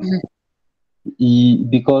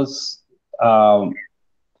 Because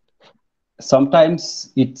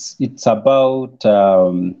sometimes it's about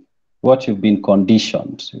what you've been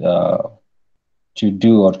conditioned to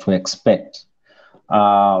do or to expect.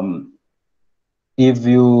 If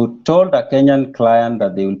you told a Kenyan client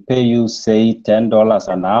that they will pay you, say, $10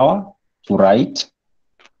 an hour to write,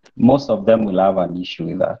 most of them will have an issue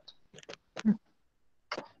with that.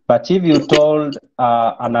 But if you told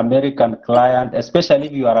an American client, especially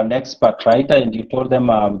if you are an expert writer, and you told them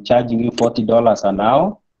I'm charging you $40 an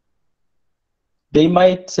hour, they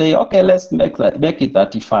might say, okay, let's make it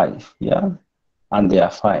 35, yeah, and they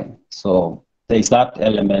are fine. So there's that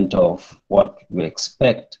element of what we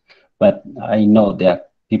expect, but I know there are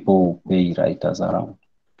people who pay writers around,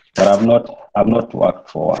 but I've not worked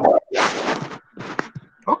for one.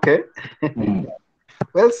 Okay.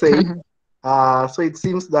 Well said. So it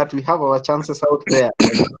seems that we have our chances out there.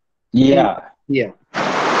 Yeah. Yeah.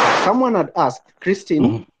 Someone had asked,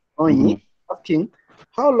 Christine Onyi, asking,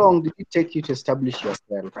 how long did it take you to establish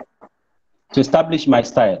yourself? To establish my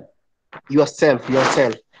style? Yourself.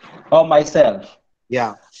 Oh, myself.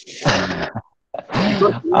 Yeah.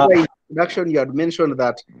 Because in the introduction, you had mentioned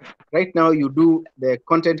that right now you do the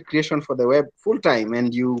content creation for the web full time,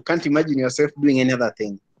 and you can't imagine yourself doing any other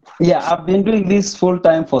thing. Yeah, I've been doing this full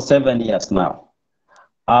time for 7 years now.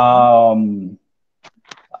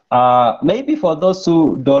 Maybe for those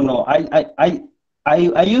who don't know,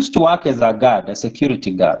 I used to work as a guard, a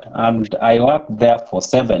security guard, and I worked there for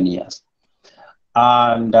 7 years.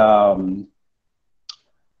 And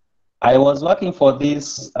I was working for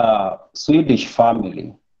this Swedish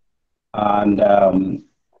family, and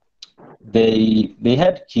they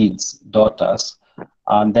had kids, daughters,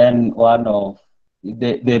 and then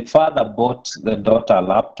the father bought the daughter a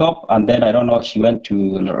laptop, and then I don't know, she went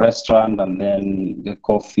to a restaurant, and then the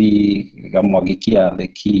coffee,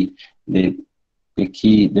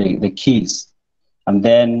 the keys, and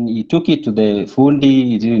then he took it to the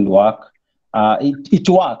fundi. It didn't work. It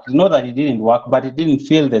worked. Not that it didn't work, but it didn't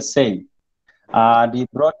feel the same. And he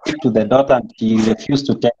brought it to the daughter, and she refused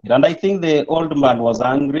to take it. And I think the old man was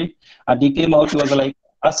angry, and he came out. He was like,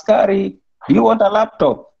 "Askari, you want a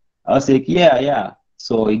laptop?" I was like, "Yeah."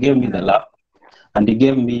 So he gave me the laptop, and he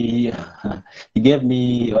gave me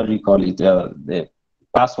what do you call it, the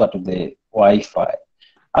password to the Wi-Fi,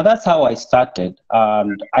 and that's how I started.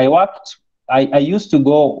 And I used to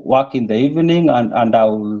go work in the evening, and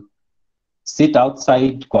sit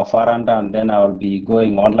outside kwa veranda, and then I'll be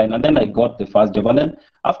going online. And then I got the first job. And then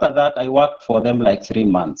after that, I worked for them like 3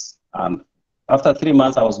 months. And after 3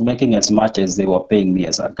 months, I was making as much as they were paying me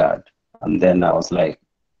as a guard. And then I was like,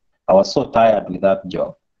 I was so tired with that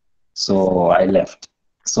job. So I left.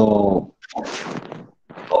 So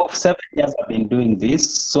 7 years I've been doing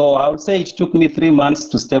this. So I would say it took me 3 months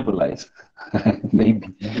to stabilize. Maybe.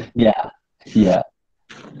 Yeah. Yeah.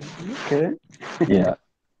 Okay. Yeah.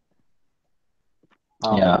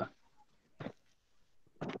 Wow. Yeah.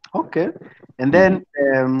 Okay. And then,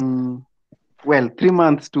 well, 3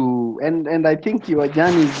 months to, and I think your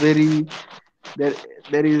journey is very,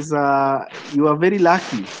 there is, you are very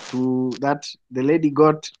lucky to that the lady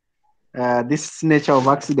got this nature of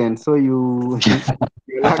accident. So you,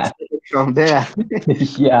 you lucky from there.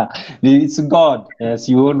 Yeah. It's God, as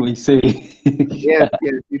you always say. Yes,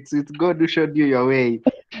 yes, it's God who showed you your way.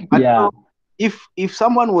 But Yeah. if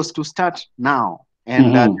someone was to start now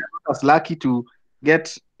and they're Mhm. not as lucky to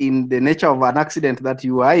get in the nature of an accident that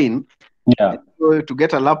you are in, Yeah. and so to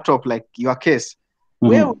get a laptop like your case,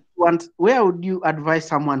 Mhm. where would you advise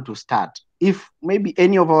someone to start? If maybe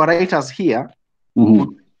any of our writers here would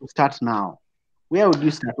Mhm. start now, where would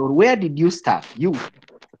you start, or where did you start? You.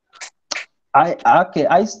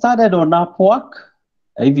 I started on Upwork.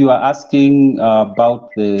 If you are asking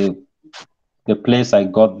about the place I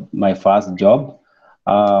got my first job,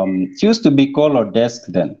 it used to be called Odesk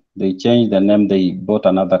then. They changed the name. They bought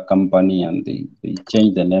another company and they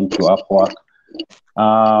changed the name to Upwork.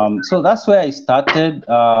 So that's where I started.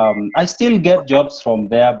 I still get jobs from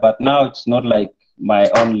there, but now it's not like my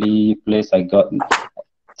only place I got.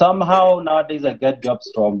 Somehow nowadays I get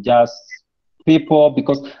jobs from just people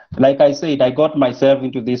because, like I said, I got myself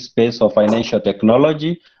into this space of financial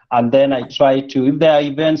technology. And then I try to, if there are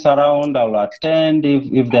events around, I'll attend.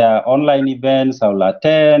 If there are online events, I'll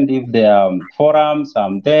attend. If there are forums,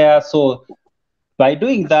 I'm there. So by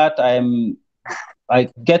doing that, I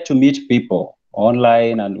get to meet people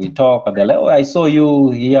online and we talk. And they're like, oh, I saw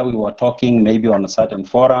you here. We were talking maybe on a certain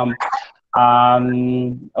forum.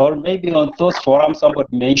 Or maybe on those forums,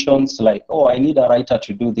 somebody mentions like, oh, I need a writer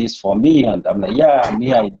to do this for me. And I'm like, yeah,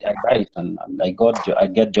 I write. And I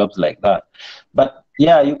get jobs like that. But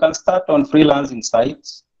yeah, you can start on freelancing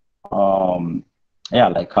sites. Yeah,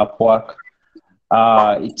 like Upwork.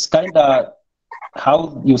 It's kind of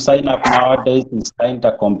how you sign up nowadays is kind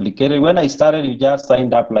of complicated. When I started, you just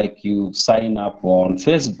signed up like you sign up on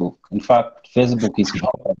Facebook. In fact, Facebook is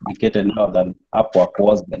more complicated now than Upwork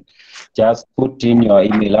was then. Just put in your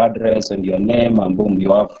email address and your name, and boom,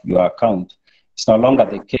 you have your account. It's no longer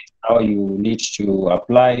the case. Now you need to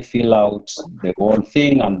apply, fill out the whole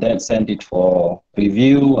thing, and then send it for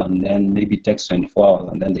review, and then maybe takes 24 hours,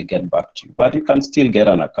 and then they get back to you. But you can still get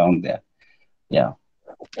an account there. Yeah.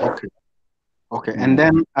 Okay. Okay. And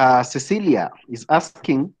then Cecilia is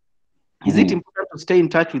asking, is it Mhm. important to stay in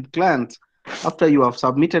touch with clients after you have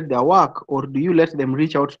submitted their work, or do you let them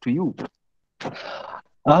reach out to you?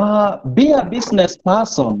 Be a business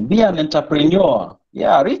person, be an entrepreneur.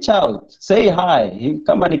 Yeah, reach out, say hi.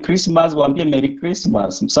 Come on Christmas, waambie Merry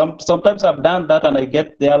Christmas. Sometimes I've done that and I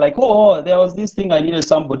get there like, oh, there was this thing I needed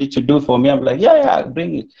somebody to do for me. I'm like, yeah,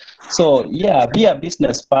 bring it. So yeah, be a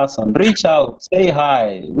business person. Reach out, say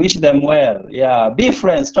hi, wish them well. Yeah, be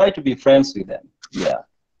friends. Try to be friends with them. Yeah.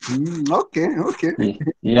 Okay, okay.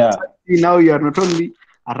 Yeah. Now you are not only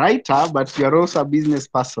a writer, but you are also a business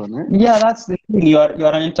person. Eh? Yeah, that's the thing. You are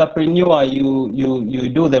an entrepreneur. You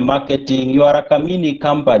do the marketing. You are a community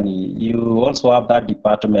company. You also have that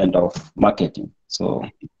department of marketing. So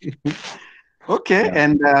Okay, yeah.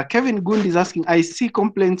 and Kevin Gund is asking, I see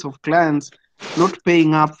complaints of clients not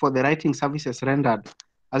paying up for the writing services rendered.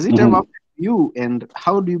 Has it ever Mhm. happened to you, and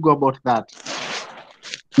how do you go about that?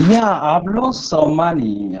 Yeah, I've lost some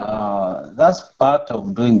money. That's part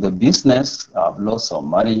of doing the business. I've lost some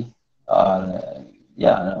money.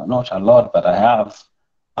 Yeah, not a lot, but I have.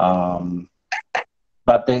 Um,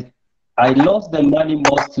 but I lost the money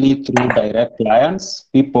mostly through direct clients,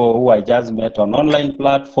 people who I just met on online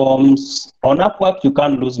platforms. On Upwork, you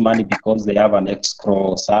can't lose money because they have an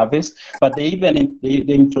escrow service, but they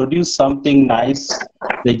introduced something nice.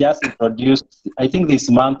 They just introduced, I think this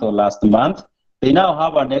month or last month, they now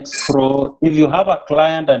have an escrow. If you have a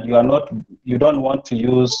client and you don't want to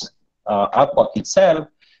use Upwork itself,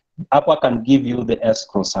 Upwork can give you the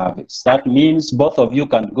escrow service. That means both of you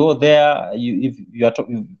can go there. If you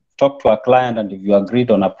talk to a client and if you agreed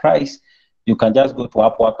on a price, you can just go to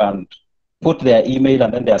Upwork and put their email,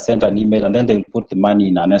 and then they are sent an email, and then they'll put the money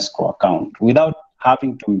in an escrow account without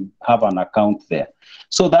having to have an account there.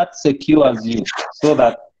 So that secures you, so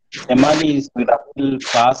that the money is with a real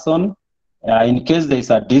person. In case there's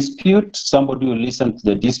a dispute, somebody will listen to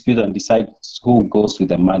the dispute and decide who goes with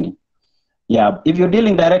the money. Yeah, if you're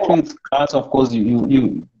dealing directly with clients, of course,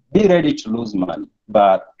 you be ready to lose money.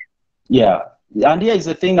 But yeah, and here is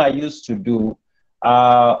the thing I used to do,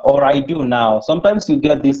 or I do now. Sometimes you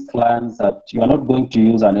get these clients that you are not going to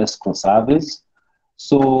use an escrow service.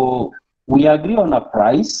 So we agree on a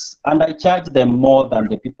price, and I charge them more than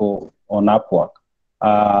the people on Upwork.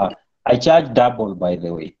 I charge double, by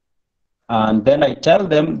the way. And then I tell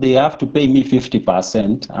them they have to pay me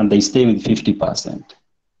 50%, and they stay with 50%.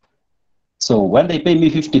 So when they pay me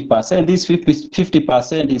 50%, this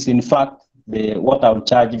 50% is in fact what I'll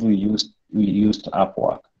charge if we used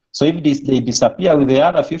Upwork. So if they disappear with the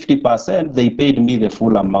other 50%, they paid me the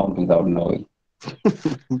full amount without knowing.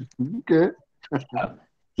 Okay.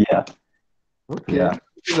 Yeah. Okay. Yeah.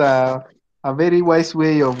 It's a very wise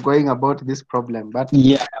way of going about this problem. But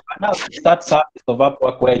yeah, but now it's that service of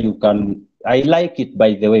Upwork where you can. I like it,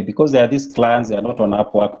 by the way, because there are these clients, they are not on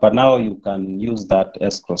Upwork, but now you can use that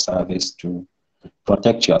escrow service to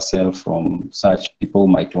protect yourself from such people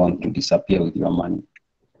who might want to disappear with your money.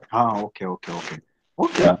 okay. Okay.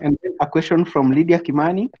 Yeah. And then a question from Lydia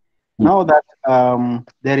Kimani. Now that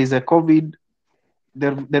there is a COVID,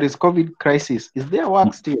 there is COVID crisis, is there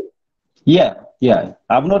work still? Yeah.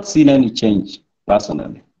 I've not seen any change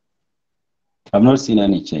personally. I've not seen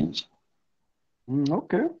any change.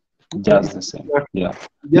 Okay. Just the same. Yeah.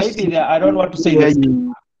 Just Maybe I don't want to say the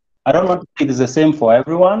same. I don't want to say it's the same for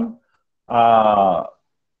everyone. But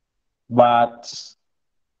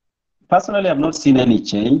personally, I've not seen any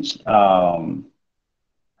change. But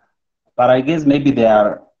I guess maybe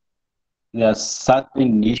there are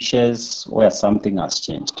certain niches where something has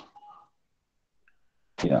changed.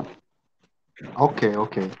 Yeah.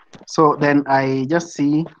 Okay. So then I just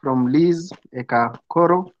see from Liz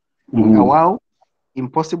Ekakoro, wow,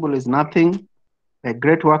 impossible is nothing.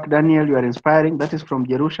 Great work, Daniel. You are inspiring. That is from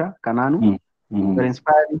Jerusha Kananu. You are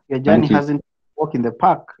inspiring. Your journey hasn't walked in the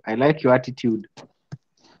park. I like your attitude.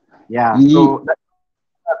 Yeah. So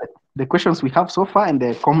the questions we have so far and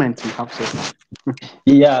the comments we have so far.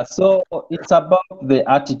 Yeah, so it's about the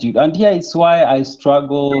attitude. And here is why I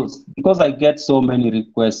struggle, because I get so many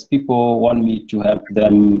requests. People want me to help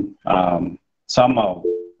them somehow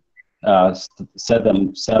set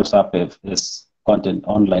themselves up as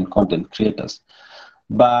online content creators.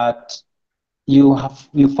 But you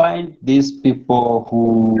find these people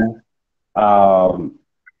who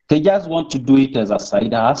they just want to do it as a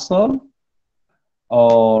side hustle,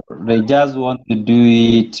 or they just want to do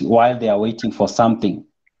it while they are waiting for something.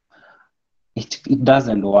 It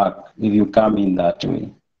doesn't work if you come in that way.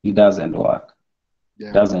 It doesn't work.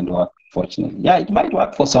 Yeah. It doesn't work, fortunately. Yeah, it might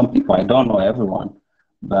work for some people. I don't know everyone.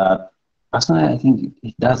 But personally, I think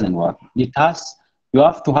it doesn't work. You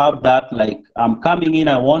have to have that, like, I'm coming in,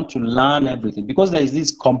 I want to learn everything, because there is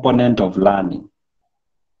this component of learning.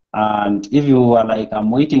 And if you are like,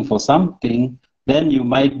 I'm waiting for something, then you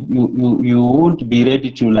won't be ready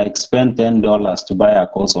to like spend $10 to buy a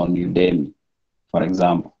course on Udemy, for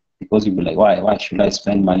example, because you'll be like, why should I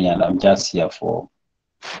spend money, and I'm just here for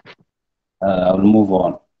I'll move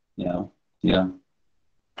on. Yeah.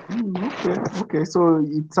 Okay. So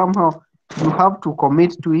it somehow you have to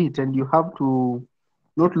commit to it, and you have to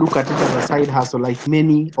not look at it as a side hustle like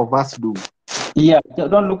many of us do. Yeah,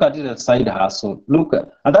 don't look at it as a side hustle.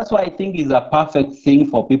 And that's why I think it's a perfect thing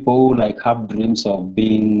for people who like have dreams of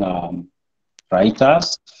being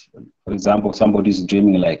writers. For example, somebody's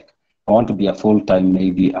dreaming like, I want to be a full-time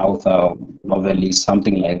maybe author, novelist,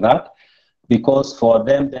 something like that. Because for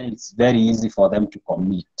them, then it's very easy for them to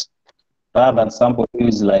commit. Rather than somebody who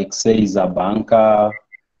is like, say, is a banker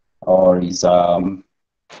or is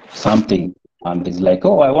something, and is like,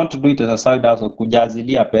 oh, I want to do it as a side hustle,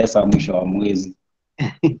 kujazilia pesa mwisho wa mwezi.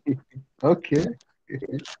 Okay.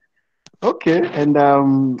 And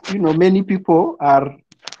many people are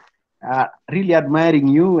really admiring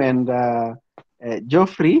you, and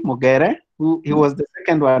Geoffrey Ong'era, he was the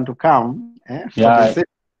second one to come.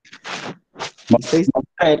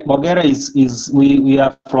 Ong'era is we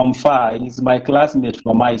are from far. He's my classmate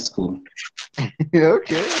from high school.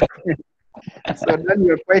 Okay. So then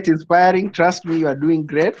you're quite inspiring. Trust me, you are doing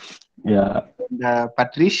great. Yeah. And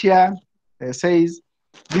Patricia says,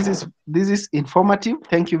 this is informative.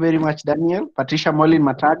 Thank you very much, Daniel. Patricia Molin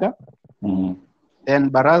Mataga.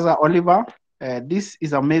 And Baraza Oliver, this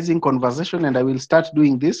is amazing conversation, and I will start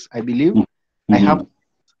doing this. I believe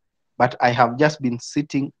but I have just been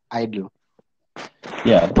sitting idle.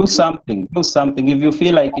 Yeah, do something. If you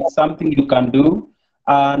feel like it's something you can do.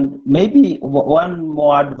 And maybe one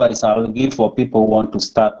more advice I'll give for people who want to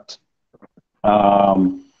start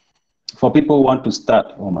for people who want to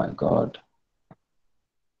start. Oh my God.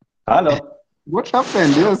 Hello. What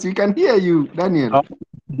happened? Yes, we can hear you, Daniel. Oh,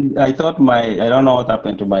 I thought I don't know what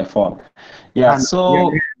happened to my phone. Yeah, And yeah,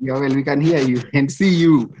 so, yeah, well, we can hear you and see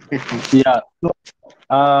you. yeah, so,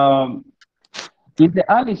 in the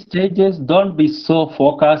early stages, don't be so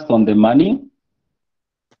focused on the money.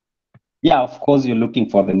 Yeah, of course, you're looking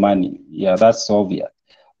for the money. Yeah, that's obvious.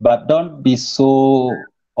 But don't be so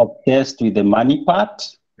obsessed with the money part.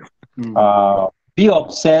 Hmm. Uh, be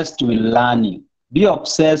obsessed with learning. Be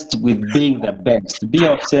obsessed with being the best. Be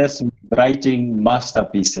obsessed with writing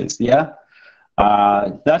masterpieces. Yeah.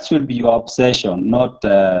 That should be your obsession, not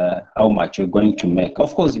how much you're going to make.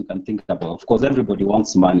 Of course, you can think about. Of course, everybody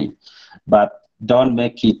wants money, but don't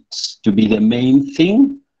make it to be the main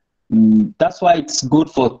thing. That's why it's good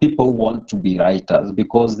for people who want to be writers,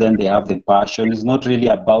 because then they have the passion. It's not really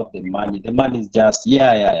about the money. The money is just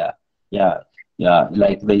yeah.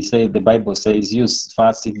 Like they say, the Bible says, "You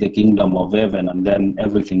first seek the kingdom of heaven, and then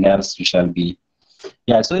everything else you shall be."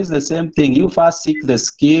 Yeah, so it's the same thing. You first seek the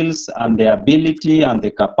skills and the ability and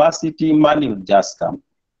the capacity, money will just come.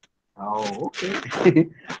 Oh, okay.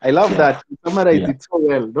 I love Yeah, that. You summarized yeah, it so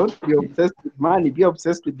well. Don't be obsessed with money. Be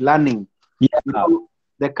obsessed with learning. You yeah, know,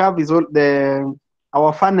 the curve is all the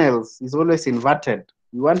our funnels is always inverted.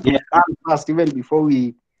 We want to yeah, learn first, even before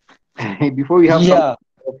we before we have something yeah,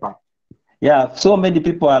 to offer. yeah. So many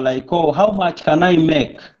people are like, oh, how much can I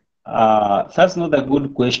make? That's not a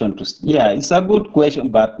good question to. Yeah, it's a good question,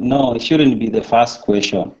 but no, it shouldn't be the first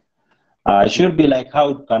question. It should be like,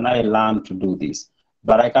 how can I learn to do this?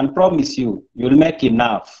 But I can promise you, you'll make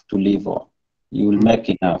enough to live on. You will make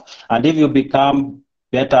enough. And if you become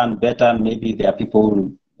better and better, maybe there are people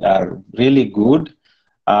who are really good.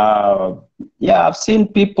 Uh, yeah, I've seen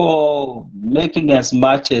people making as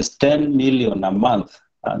much as 10 million a month,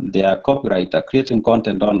 and they are copywriter creating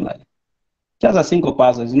content online. Just a single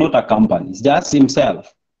person, it's not a company, it's just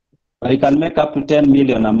himself. But he can make up to 10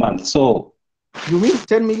 million a month. So You mean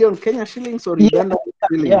 10 million Kenya shillings or yeah, Uganda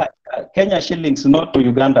shillings? yeah, Kenya shillings, not to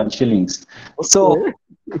Ugandan shillings. So,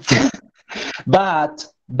 Okay. but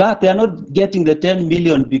they are not getting the 10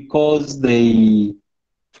 million because they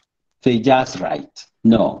just write.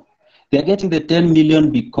 No, they're getting the 10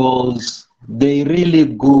 million because they really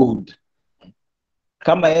good.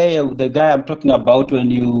 Kama yeye, the guy I'm talking about, when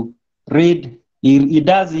you read, he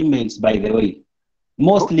does emails, by the way, Okay.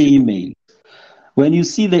 mostly email. When you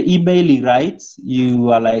see the email he writes,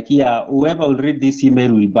 you are like, yeah, whoever will read this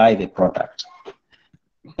email will buy the product.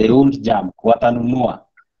 They won't jump, watanunua.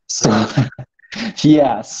 So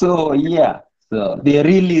Right. so they're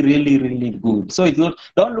really, really, really good. So it's not,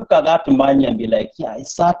 don't look at that money and be like, yeah,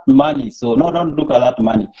 it's that money. So no, don't look at that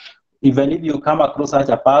money. Even if you come across such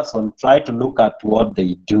a person, try to look at what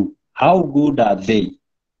they do. How good are they?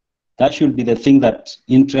 That should be the thing that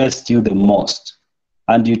interests you the most.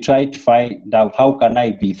 And you try to find out, how can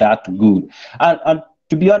I be that good? And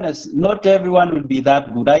to be honest, not everyone will be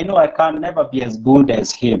that good. I know I can never be as good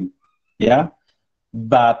as him. Yeah.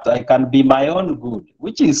 But I can be my own good,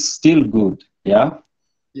 which is still good. Yeah.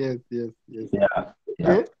 Yes, yes, yes. Yeah. Yeah.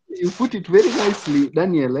 Okay. You put it very nicely,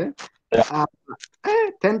 Daniel. Eh? Yeah. Uh,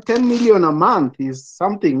 10 million a month is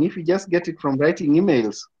something if you just get it from writing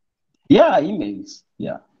emails. Yeah. Emails.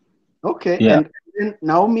 Yeah. Okay. Yeah. And then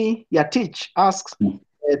Naomi Yatich asks, Mm.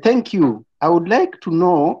 thank you. I would like to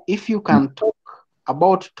know if you can talk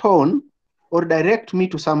about tone or direct me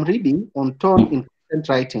to some reading on tone Mm. in content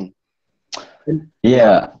writing. Yeah.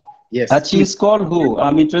 Yeah. Yes, And please. she's called who?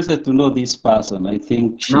 I'm interested to know this person. I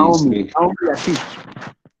think she's Naomi. really. Naomi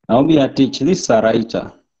Yatich. Naomi Atich, this is a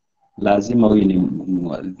writer. Lazima huyu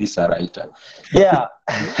ni this a writer. Yeah.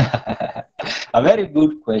 A very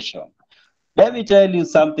good question. Let me tell you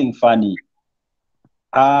something funny.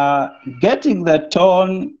 Getting the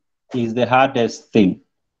tone is the hardest thing,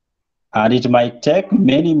 and it might take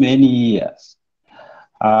many, many years.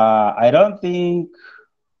 I don't think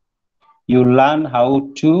you learn how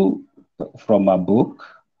to from a book.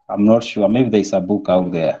 I'm not sure. Maybe there's a book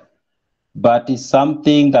out there, but it's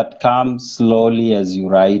something that comes slowly as you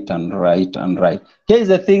write and write and write. Here's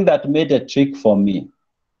the thing that made a trick for me.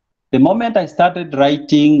 The moment I started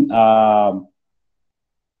writing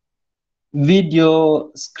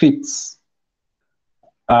video scripts,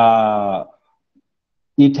 uh,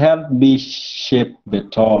 it helped me shape the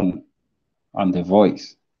tone and the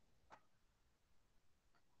voice.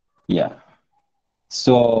 Yeah.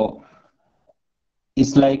 So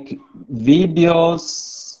it's like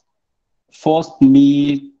videos forced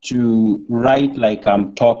me to write like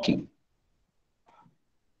I'm talking.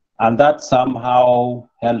 And that somehow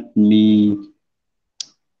helped me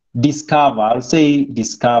discover. I'll say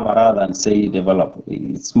discover rather than say develop.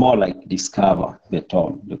 It's more like discover the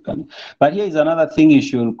tone. You can. But here is another thing you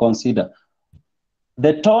should consider.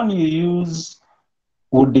 The tone you use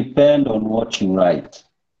would depend on what you write.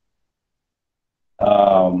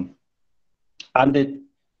 And the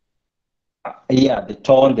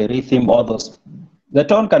tone, the rhythm, all those. The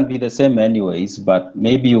tone can be the same anyways, but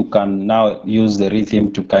maybe you can now use the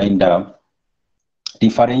rhythm to kind of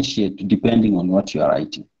differentiate depending on what you are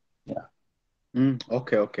writing. Yeah.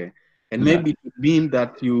 Okay. And Yeah. maybe it mean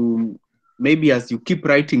that you, maybe as you keep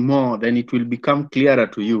writing more, then it will become clearer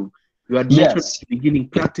to you. You had mentioned at Yes. the beginning,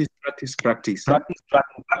 practice. Huh? Practice.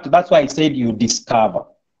 That's why I said you discover.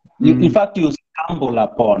 In fact, you stumble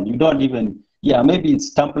upon. You don't even, maybe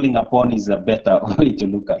stumbling upon is a better way to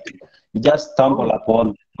look at it. You just stumble upon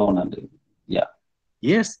the tone and yeah.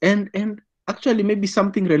 Yes, and actually maybe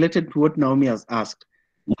something related to what Naomi has asked.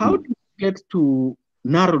 How do you get to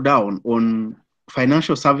narrow down on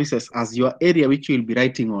financial services as your area which you'll be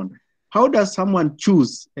writing on? How does someone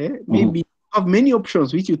choose? Maybe you have many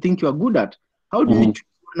options which you think you are good at. How do you choose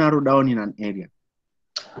to narrow down in an area?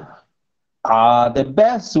 The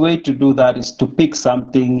best way to do that is to pick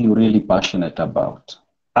something you're really passionate about.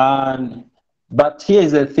 But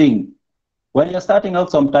here's the thing. When you're starting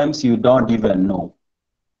out, sometimes you don't even know.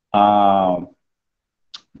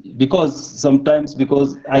 Because when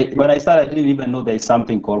I started, I didn't even know there's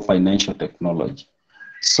something called financial technology.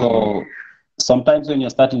 So sometimes when you're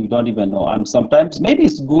starting, you don't even know. And sometimes maybe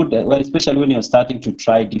it's good, especially when you're starting to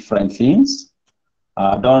try different things.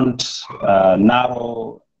 Don't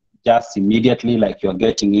narrow just immediately like you're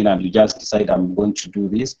getting in and you just decide I'm going to do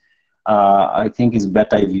this. I think it's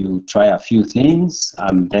better if you try a few things,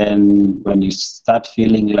 and then when you start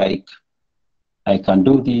feeling like I can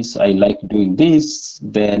do this, I like doing this,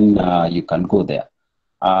 then you can go there.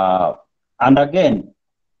 And again,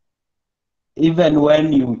 even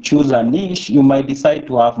when you choose a niche, you might decide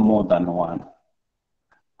to have more than one.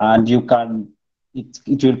 And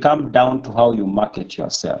it will come down to how you market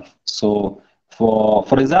yourself. So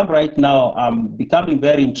for example, right now, I'm becoming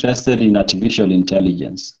very interested in artificial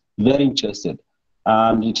intelligence, very interested.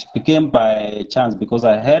 And it became by chance because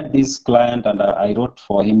I had this client and I wrote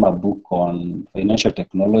for him a book on financial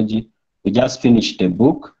technology. We just finished a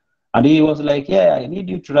book. And he was like, yeah, I need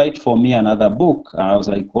you to write for me another book. And I was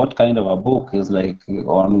like, what kind of a book? He's like,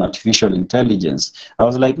 on artificial intelligence. I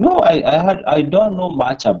was like, no, I don't know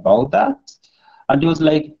much about that. And he was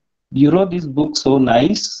like, you wrote this book so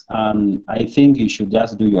nice, and I think you should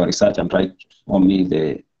just do your research and write for me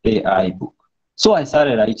the AI book. So I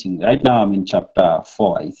started writing. Right now I'm in chapter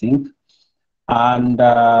 4, I think. And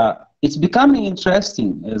it's becoming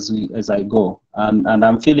interesting as I go, and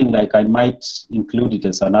I'm feeling like I might include it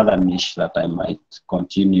as another niche that I might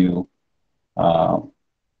continue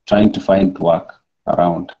trying to find work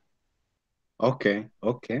around. Okay.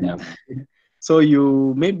 Yeah. So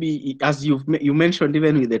you maybe, as you mentioned,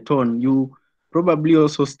 even with the tone, you probably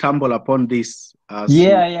also stumble upon this as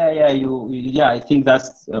you. I think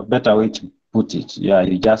that's a better way to put it. Yeah,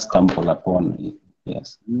 you just stumble upon it.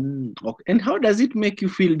 Yes. Okay. And how does it make you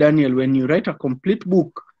feel, Daniel, when you write a complete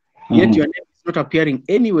book, yet your name is not appearing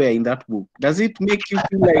anywhere in that book? Does it make you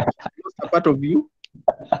feel like you lost a part of you?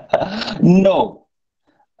 No.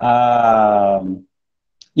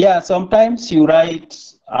 Sometimes you write.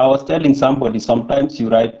 I was telling somebody, sometimes you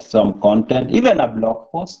write some content, even a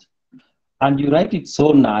blog post, and you write it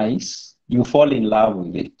so nice, you fall in love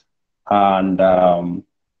with it. And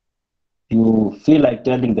you feel like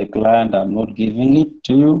telling the client, I'm not giving it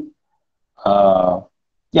to you.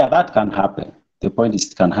 That can happen. The point is,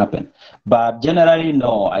 it can happen. But generally,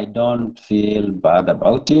 no, I don't feel bad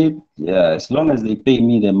about it. Yeah, as long as they pay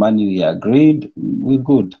me the money we agreed, we're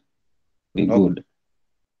good. We're good.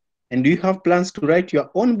 And do you have plans to write your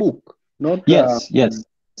own book? Not. Yes.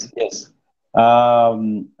 I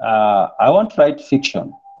want to write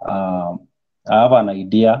fiction. I have an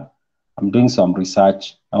idea. I'm doing some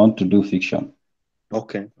research. I want to do fiction.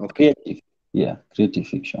 Okay. Creative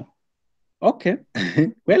fiction. Okay,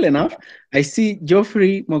 well enough. I see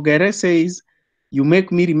Geoffrey Mogere says, you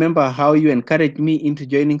make me remember how you encouraged me into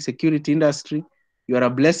joining security industry. You are a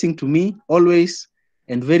blessing to me always,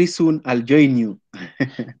 and very soon I'll join you.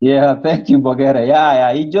 Yeah, thank you, Bogera.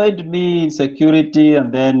 Yeah, he joined me in security,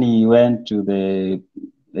 and then he went to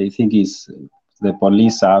I think it's the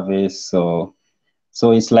police service. So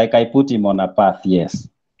it's like I put him on a path. Yes.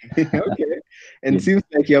 Okay, and Yeah. seems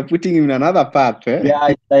like you're putting him in another path. Yeah,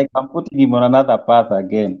 it's like I'm putting him on another path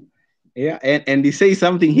again. Yeah, and he says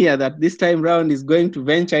something here that this time round is going to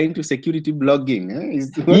venture into security blogging. What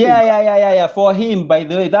is Yeah. For him, by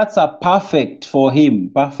the way, that's a perfect for him,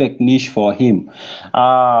 perfect niche for him.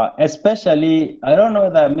 Especially, I don't know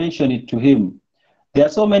whether I mentioned it to him. There are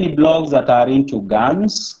so many blogs that are into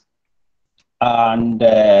guns, and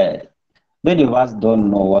many of us don't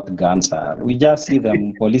know what guns are. We just see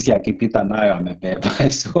them, polisi akipita nayo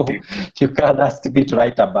amebeba. So you can't ask me to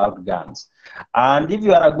write about guns. And if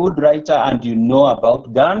you are a good writer and you know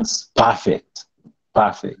about guns, perfect,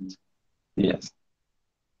 perfect. Yes.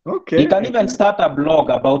 You okay? can even start a blog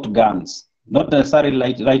about guns, not necessarily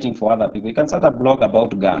writing for other people. You can start a blog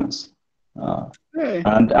about guns uh, Okay.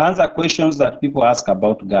 and answer questions that people ask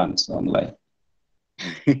about guns online.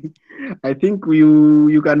 I think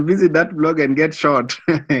you can visit that blog and get shot.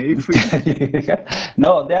 If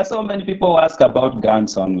No, there are so many people who ask about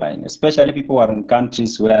guns online, especially people who are in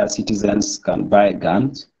countries where citizens can buy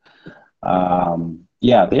guns.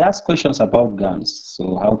 Yeah, they ask questions about guns.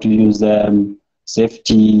 So how to use them,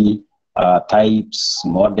 safety, types,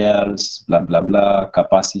 models, blah, blah, blah,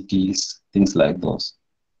 capacities, things like those.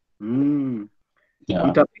 Mm. Yeah.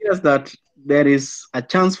 It appears that there is a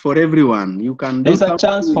chance for everyone. You can do There's a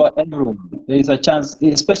chance something. for everyone. There is a chance,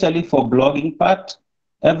 especially for blogging part.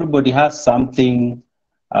 Everybody has something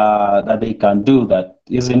that they can do that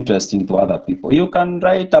is interesting to other people. You can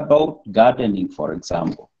write about gardening, for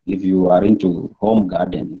example, if you are into home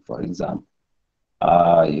gardening, for example.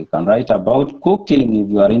 You can write about cooking if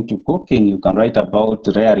you are into cooking. You can write about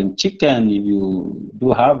rearing chicken if you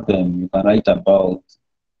do have them. You can write about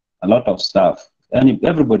a lot of stuff. And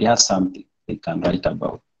everybody has something they can write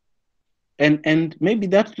about. And maybe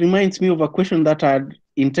that reminds me of a question that I had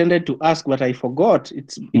intended to ask, but I forgot. It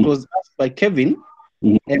Mm. was asked by Kevin,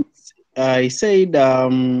 Mhm. and he said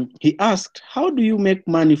he asked, "How do you make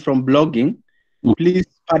money from blogging?" Please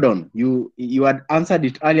pardon you had answered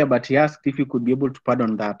it earlier, but he asked if you could be able to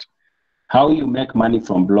pardon that. How you make money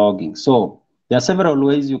from blogging. So there are several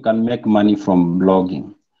ways you can make money from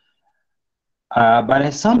blogging. But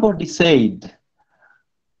as somebody said,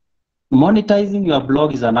 monetizing your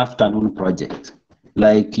blog is an afternoon project.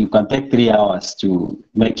 Like you can take 3 hours to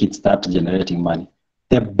make it start generating money.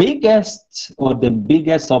 The biggest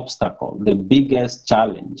obstacle, the biggest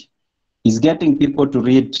challenge is getting people to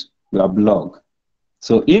read your blog.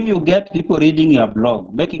 So if you get people reading your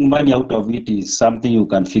blog, making money out of it is something you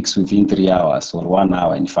can fix within 3 hours or 1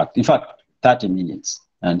 hour. In fact, 30 minutes,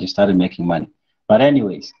 and you started making money. But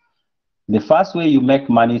anyways, the first way you make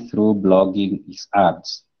money through blogging is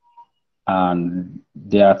ads, and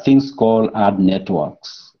there are things called ad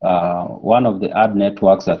networks. One of the ad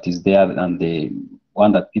networks that is there, and the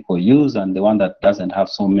one that people use, and the one that doesn't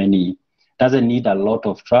need a lot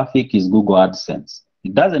of traffic, is Google AdSense.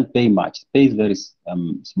 It doesn't pay much; it pays very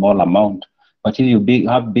small amount. But if you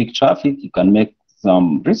have big traffic, you can make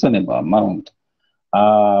some reasonable amount.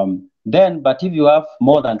 But if you have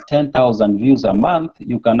more than 10,000 views a month,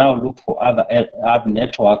 you can now look for other ad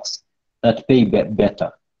networks that pay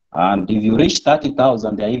better. And if you reach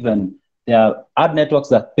 30,000, there are ad networks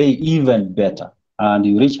that pay even better. And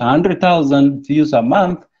you reach 100,000 views a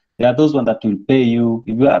month, there are those ones that will pay you.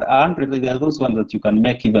 If you are 100, there are those ones that you can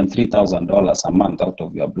make even $3,000 a month out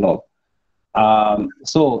of your blog.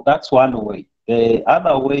 So that's one way. The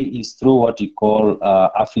other way is through what we call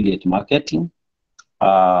affiliate marketing.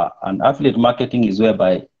 And affiliate marketing is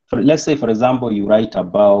whereby, let's say, for example, you write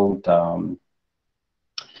about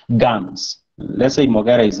guns. Let's say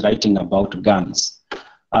Ong'era is writing about guns.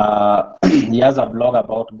 He has a blog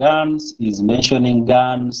about guns. He's mentioning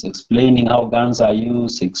guns, explaining how guns are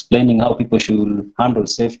used, explaining how people should handle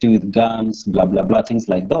safety with guns, blah, blah, blah, things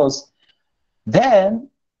like those. Then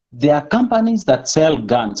there are companies that sell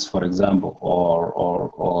guns, for example,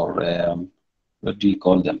 or what do you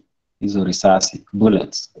call them? These are risasi,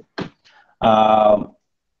 bullets. Um,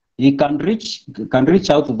 he can reach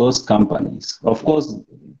out to those companies. Of course,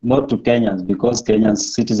 not to Kenyans, because Kenyan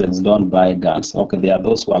citizens don't buy guns. Okay, there are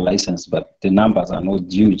those who are licensed, but the numbers are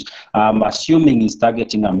not huge. I'm assuming he's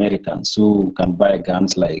targeting Americans who can buy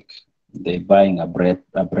guns like they're buying a bread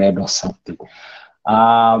or something.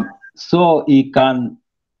 So he can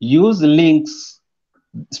use links,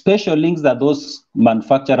 special links that those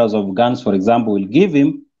manufacturers of guns, for example, will give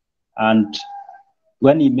him, and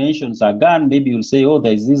when he mentions a gun, maybe you'll say, oh,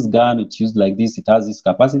 there's this gun, it's used like this, it has this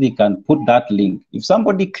capacity, you can put that link. If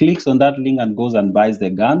somebody clicks on that link and goes and buys the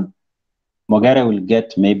gun, Ong'era will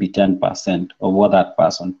get maybe 10% of what that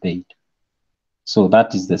person paid. So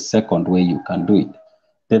that is the second way you can do it.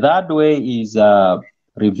 The third way is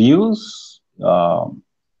reviews.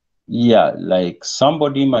 Yeah, like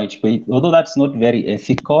somebody might pay, although that's not very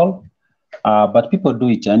ethical. But people do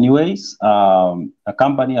it anyways. A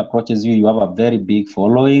company approaches you, you have a very big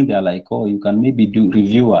following. They're like, oh, you can maybe do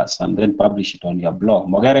review us and then publish it on your blog.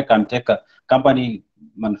 Mogere can take a company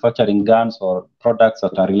manufacturing guns or products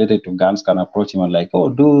that are related to guns can approach him and like, oh,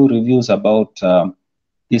 do reviews about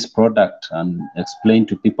this product and explain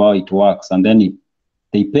to people how it works. And then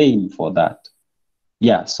they pay him for that.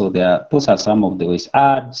 Yeah, so those are some of the ways: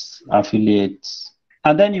 ads, affiliates,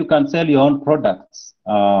 and then you can sell your own products.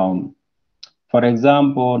 For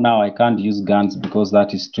example, now I can't use guns because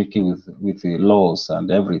that is tricky with the laws and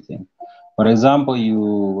everything. For example,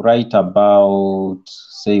 you write about,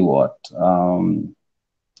 say what? You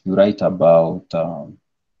write about,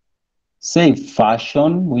 say,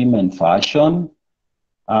 fashion, women fashion.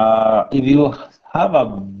 If you have a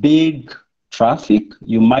big traffic,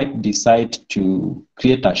 you might decide to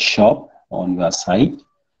create a shop on your site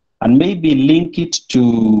and maybe link it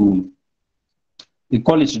to, we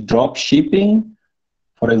call it drop shipping.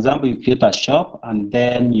 For example, you create a shop and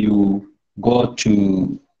then you go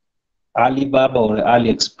to Alibaba or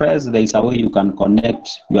AliExpress. There is a way you can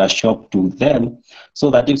connect your shop to them so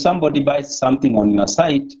that if somebody buys something on your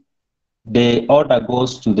site, the order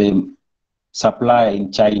goes to the supplier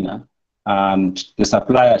in China, and the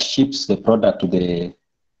supplier ships the product to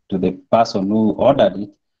the person who ordered it.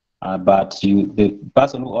 But the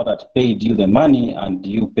person who ordered paid you the money, and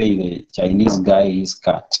you pay the Chinese guy his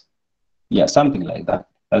cut. Yeah, something like that.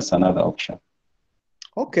 That's another option.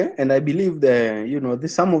 Okay, and I believe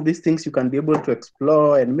some of these things you can be able to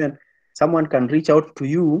explore, and then someone can reach out to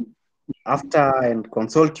you after and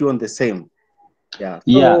consult you on the same. Yeah.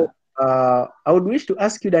 Yeah. So I would wish to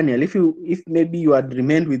ask you, Daniel, if maybe you had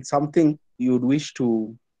remained with something you would wish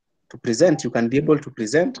to present, you can be able to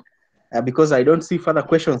present. Because I don't see further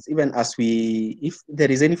questions. Even if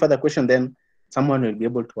there is any further question, then someone will be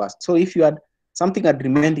able to ask. So if you had something had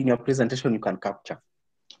remained in your presentation, you can capture.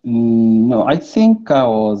 No, I think I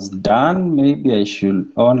was done. Maybe I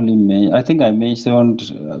should only I think I mentioned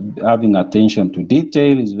having attention to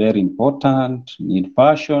detail is very important. Need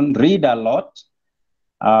passion. Read a lot.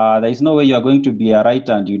 There is no way you are going to be a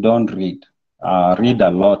writer and you don't read. Read a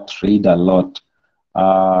lot. Read a lot.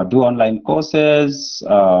 Do online courses.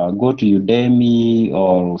 Go to Udemy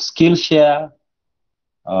or Skillshare.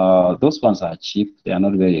 Those ones are cheap. They are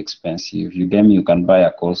not very expensive. Udemy, you can buy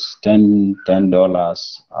a course $10.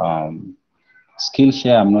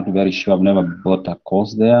 Skillshare, I'm not very sure. I've never bought a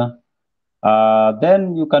course there.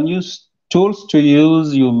 Then you can use tools to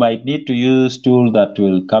use. You might need to use tools that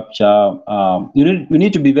will capture. You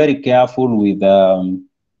need to be very careful with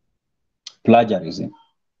plagiarism.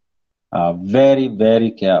 Very,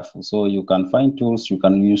 very careful. So you can find tools you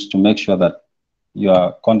can use to make sure that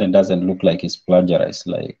your content doesn't look like it's plagiarized,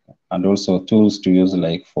 and also tools to use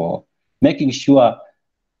for making sure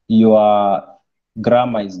your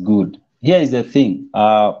grammar is good. Here is the thing.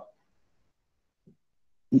 A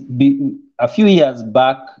few years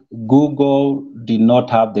back, Google did not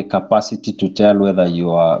have the capacity to tell whether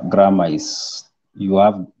your grammar you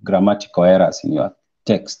have grammatical errors in your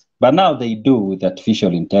text. But now they do with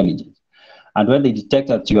artificial intelligence. And when they detect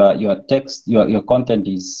that your text, your content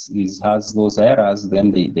has those errors,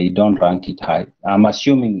 then they don't rank it high. I'm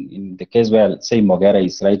assuming in the case where, say, Ong'era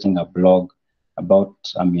is writing a blog about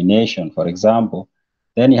ammunition, for example,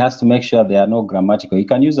 then he has to make sure there are no grammatical. You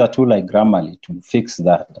can use a tool like Grammarly to fix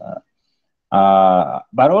that.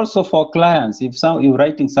 But also for clients, if you're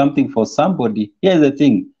writing something for somebody, here's the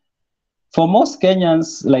thing. For most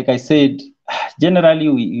Kenyans, like I said, generally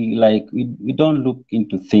we don't look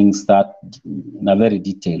into things that in a very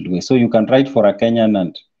detailed way. So you can write for a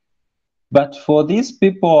Kenyan, but for these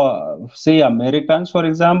people, say Americans, for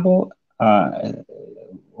example,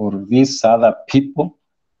 or these other people,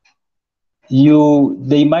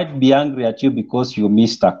 they might be angry at you because you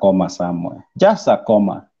missed a comma somewhere. Just a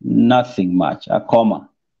comma, nothing much, a comma.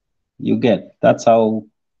 You get, that's how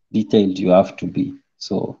detailed you have to be.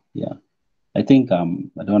 So yeah, I think I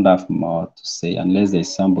don't have more to say unless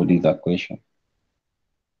there's somebody with a question.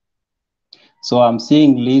 So I'm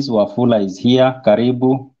seeing Liz Wafula is here.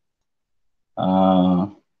 Karibu.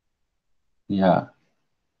 Yeah,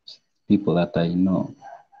 people that I know.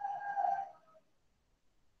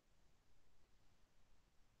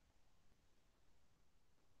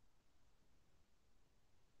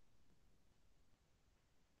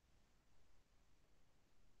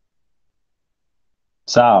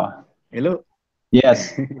 Sawa. Hello.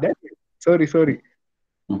 Yes. Sorry.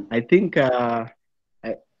 I think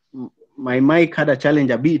my mic had a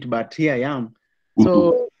challenge a bit, but here I am.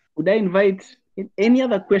 So would I invite any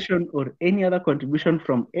other question or any other contribution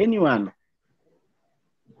from anyone?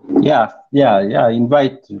 Yeah.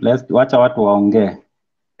 Invite. Let's wacha watu waongee.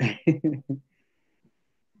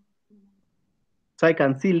 So I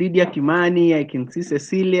can see Lydia Kimani, I can see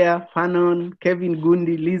Cecilia, Fanon, Kevin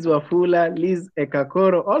Gundi, Liz Wafula, Liz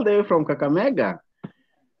Ekakoro, all the way from Kakamega.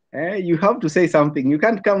 You have to say something. You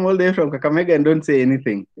can't come all the way from Kakamega and don't say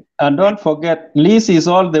anything. And don't forget, Liz is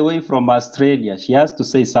all the way from Australia. She has to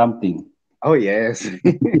say something. Oh, yes.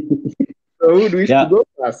 So who do we wish to go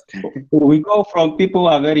first? We go from people who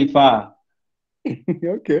are very far.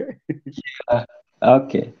 Okay.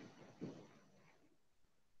 Okay.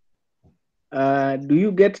 Do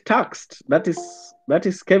you get taxed? That is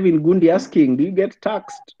Kevin Gundi asking. Do you get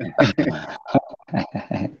taxed?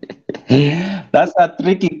 That's a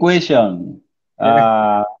tricky question.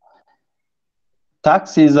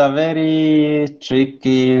 Taxes are very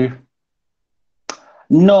tricky.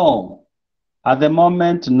 No, at the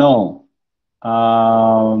moment, no.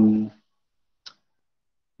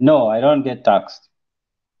 No, I don't get taxed.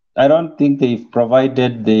 I don't think they've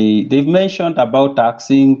provided they've mentioned about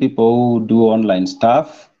taxing people who do online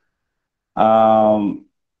stuff. But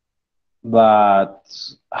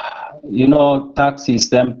tax is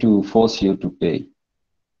them to force you to pay.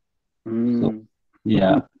 So,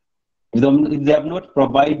 yeah. If they have not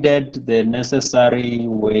provided the necessary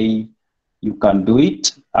way you can do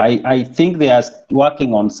it, I think they are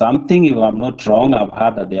working on something. If I'm not wrong, I've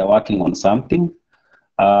heard that they are working on something.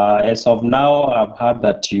 As of now, I've heard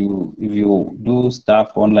that if you do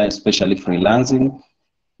stuff online, especially freelancing,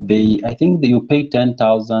 I think you pay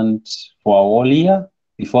 10,000 for a whole year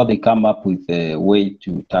before they come up with a way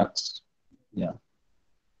to tax. Yeah.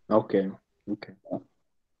 Okay.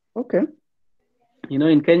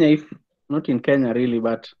 In Kenya, if not in Kenya really,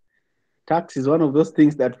 but tax is one of those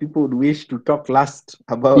things that people would wish to talk last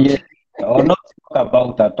about. Yeah. Or not talk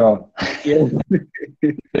about at all. Yeah.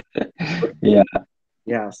 Yeah.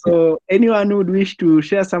 Yeah. So anyone who would wish to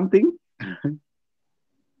share something?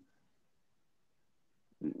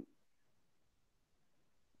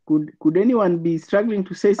 Could anyone be struggling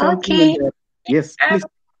to say something? Okay. Yes, please.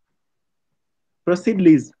 Proceed,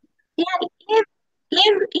 Liz. Yeah,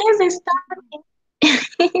 Liz is talking.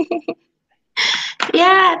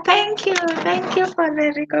 Yeah, thank you. Thank you for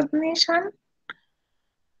the recognition.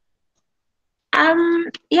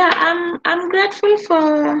 I'm grateful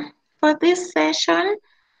for this session,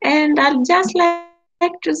 and I'd just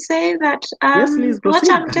like to say that Yes, Liz, what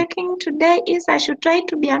I'm proceed. taking today is I should try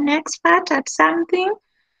to be an expert at something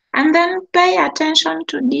and then pay attention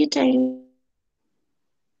to details.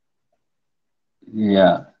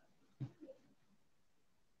 Yeah.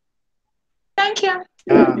 Thank you.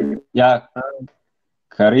 Yeah.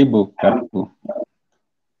 Karibu.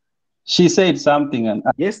 She said something, and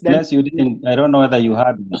yes, unless you didn't, I don't know whether you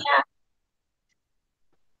heard me. Yeah.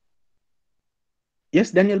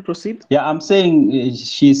 Yes, Daniel, proceed. Yeah, I'm saying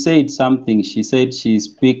she said something. She said she's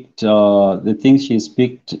picked the things she's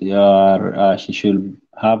picked. She should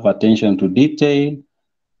have attention to detail,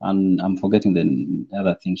 and I'm forgetting the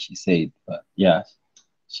other thing she said. But yeah,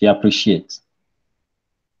 she appreciates.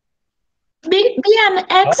 Be an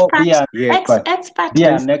expert. Be an expert. Be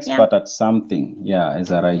an expert at something. Yeah,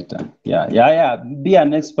 as a writer. Yeah. Be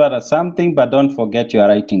an expert at something, but don't forget your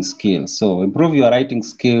writing skills. So improve your writing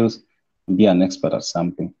skills. Be an expert at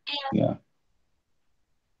something. Yeah.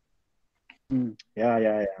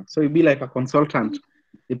 Yeah. So you be like a consultant.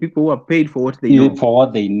 The people who are paid for what they know. For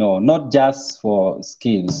what they know, not just for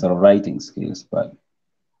skills or writing skills, but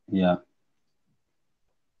yeah.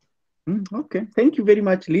 Okay. Thank you very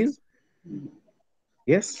much, Liz.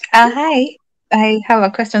 Yes. Hi. I have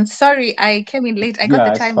a question. Sorry, I came in late. I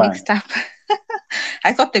got the time mixed up.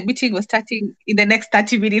 I thought the meeting was starting in the next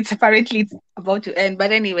 30 minutes. Apparently, it's about to end.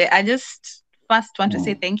 But anyway, I just first want to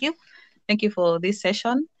say thank you. Thank you for this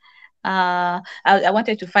session. I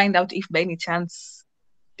wanted to find out if by any chance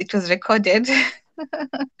it was recorded.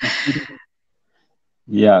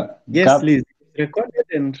 Yeah. Yes, Liz, it's recorded,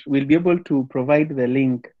 and we'll be able to provide the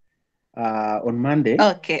link on Monday.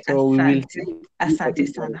 Okay. So we will see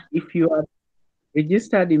if you are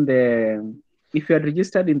registered in the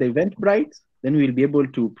Eventbrite, then we'll be able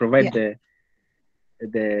to provide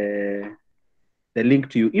the link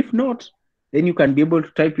to you. If not, then you can be able to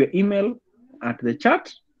type your email at the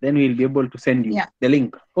chat. Then we'll be able to send you the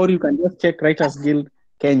link, or you can just check Writers Guild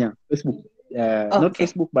Kenya Facebook, not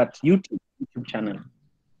Facebook, but YouTube channel.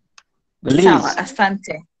 Liz,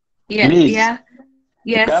 asante. Liz,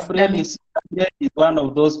 Yes. Gabriel is one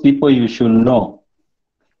of those people you should know.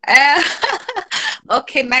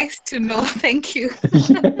 Okay, nice to know. Thank you.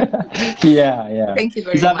 Yeah. Thank you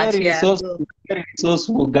very He's a much. very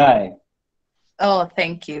resourceful guy. Oh,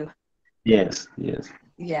 thank you. Yes.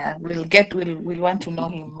 yeah, we'll want to know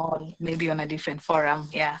him more, maybe on a different forum.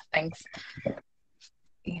 Yeah, thanks.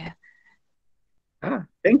 Yeah.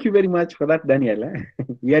 Thank you very much for that, Daniel.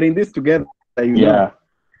 We are in this together, Yeah.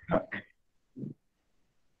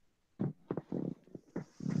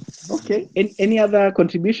 Okay. Any other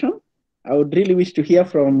contribution? I would really wish to hear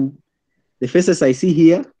from the faces I see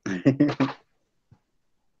here.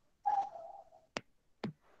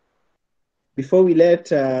 Before we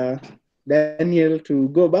let Daniel to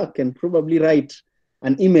go back and probably write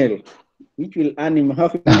an email, which will earn him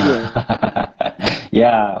 $500,000.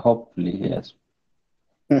 Yeah, hopefully, yes.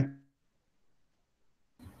 Can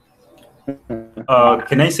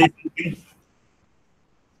I say something?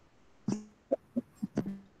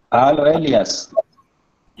 Hello, Elias.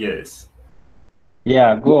 Yes.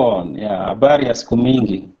 Yeah, go on. Yeah, habari ya siku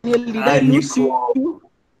mingi.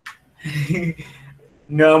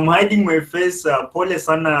 No, I'm hiding my face. Pole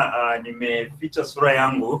sana, nimeficha sura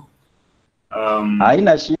yangu.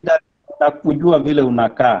 Haina shida, nakujua vile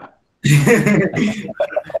unakaa.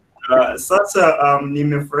 Sasa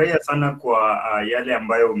nimefurahia sana kwa yale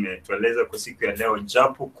ambayo umetueleza kwa siku ya leo,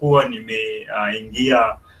 japo kuwa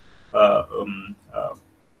nimeingia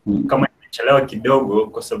kama nimechelewa kidogo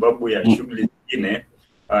kwa sababu ya shughuli zingine,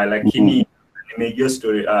 lakini nimejua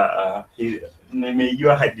story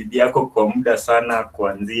nimejua hadithi yako kwa muda sana,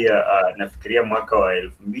 kuanzia nafikiria mwaka wa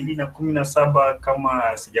 2017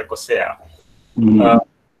 kama sijakosea.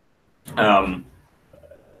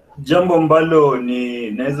 Jambo ambalo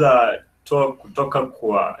ninaweza toa kutoka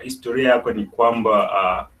kwa historia yako ni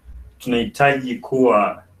kwamba tunahitaji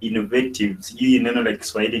kuwa innovative. Sijui neno la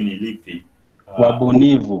Kiswahili ni lipi?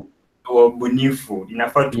 Wabunifu. Wabunifu.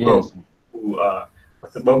 Inafaa tuwe kwa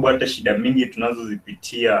sababu hata shida mingi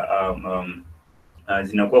tunazozipitia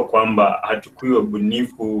zinakuwa kwamba hatukui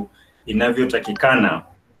wabunifu inavyotakikana.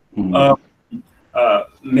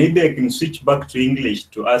 Maybe I can switch back to English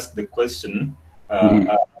to ask the question.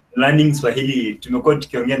 Learning Swahili, tumekuwa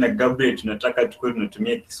tukiongea na Gabriel, tunataka tukue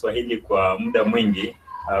tunatumia Kiswahili kwa muda mwingi,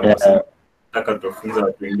 kwa sababu tunataka tufunze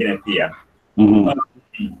watu wengine pia.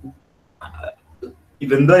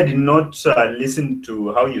 Even though I did not listen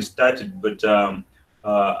to how you started, but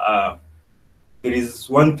there is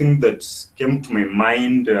one thing that came to my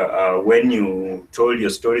mind when you told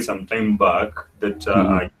your story some time back, that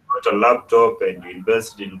you got a laptop and you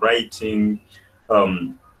invested in writing.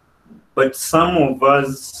 But some of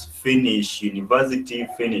us finish university,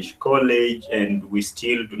 finish college, and we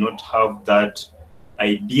still do not have that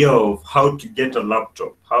idea of how to get a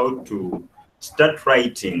laptop, how to start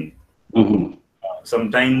writing.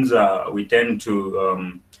 Sometimes we tend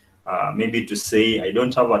to maybe to say, I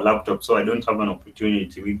don't have a laptop, so I don't have an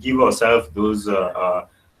opportunity. We give ourselves those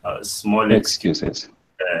small excuses.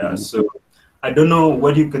 So I don't know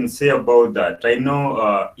what you can say about that. I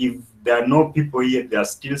know if there are no people here, there are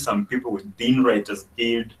still some people within Writers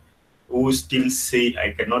Guild who still say,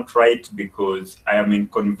 I cannot write because I am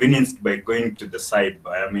inconvenienced by going to the site.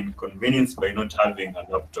 I am inconvenienced by not having a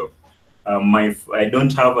laptop. I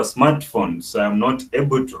don't have a smartphone, so I'm not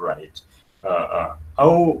able to write.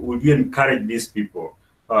 How would you encourage these people?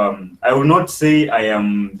 I will not say I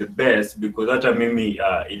am the best, because hata mimi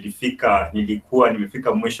nilikuwa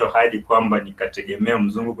nimefika mwisho hadi kwamba nikategemea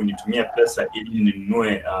mzungu kunitumia pesa ili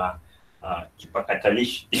ninunue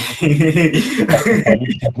kipakatalishi.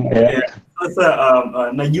 Sasa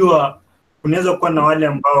najua kunaweza kuwa na wale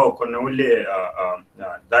ambao kuna ule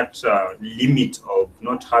that limit of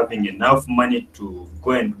not having enough money to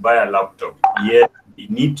go and buy a laptop. Yet they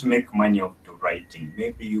need to make money off the writing.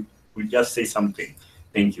 Maybe you will just say something.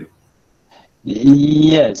 Thank you.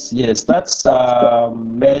 Yes, that's a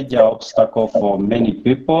major obstacle for many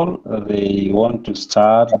people. They want to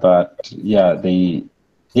start, but they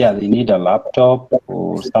need a laptop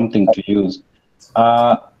or something to use.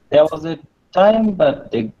 There was a time,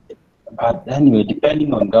 but anyway,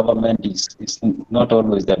 depending on government, is not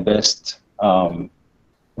always the best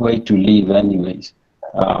way to live. Anyways,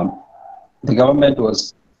 the government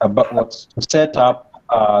was set up.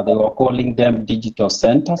 They were calling them digital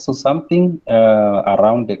centers or something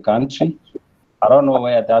around the country. I don't know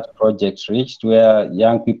where that project reached, where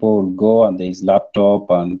young people will go and there's laptop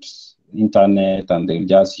and internet and they'll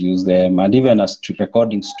just use them, and even a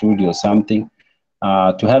recording studio or something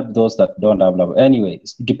to help those that don't have laptop. Anyway,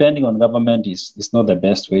 depending on government is not the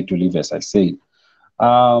best way to live, as I say.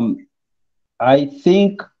 I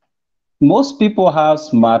think most people have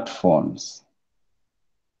smartphones.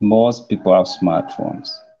 Most people have smartphones.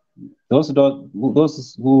 Those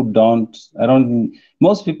who don't,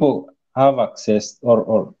 most people have access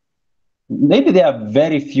or maybe there are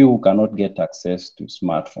very few who cannot get access to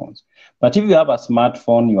smartphones. But if you have a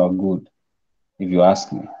smartphone, you are good. If you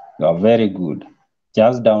ask me, you are very good.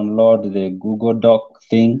 Just download the Google Doc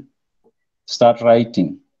thing, start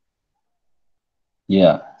writing.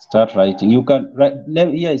 Yeah, start writing. You can write.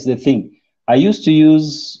 Here is the thing. I used to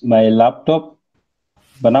use my laptop,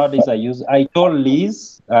 but nowadays I've told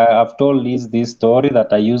Liz this story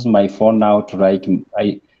that I use my phone now to write.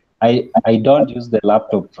 I don't use the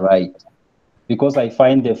laptop to write because I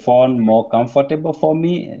find the phone more comfortable for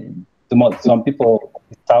me. Some people,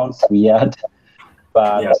 it sounds weird,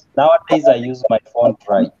 but nowadays I use my phone to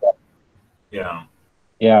write. Yeah.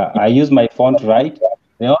 Yeah, I use my phone to write.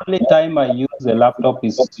 The only time I use the laptop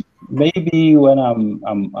is maybe when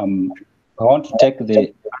I want to take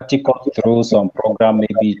the article through some program,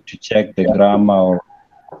 maybe to check the grammar or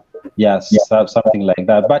something like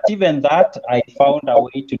that. But even that, I found a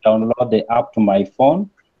way to download the app to my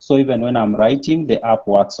phone. So even when I'm writing, the app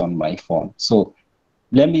works on my phone. So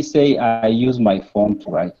let me say I use my phone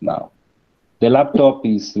to write now. The laptop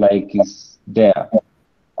is there.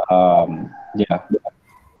 Yeah.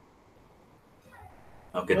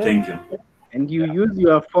 Okay, thank you. And you use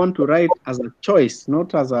your phone to write as a choice,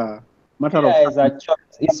 not as a matter of as a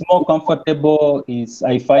choice. It's more comfortable.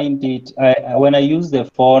 I find it when I use the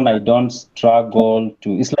phone, I don't struggle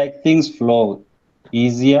to. It's like things flow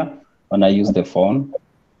easier when I use the phone.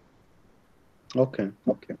 Okay.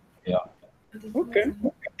 Yeah. Okay.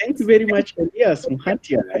 Thank you very much, Elias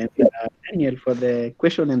Muhatia and Daniel, for the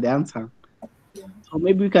question and the answer. So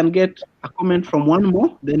maybe we can get a comment from one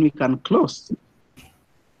more, then we can close.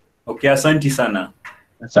 Okay, asante sana.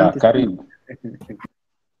 Asante sana.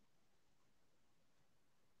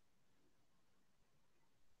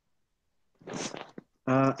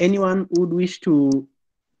 Anyone would wish to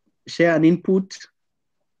share an input?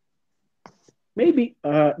 Maybe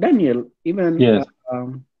Daniel, even yes.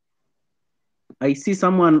 I see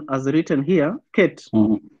someone has written here, Kate,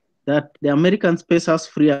 that the American space has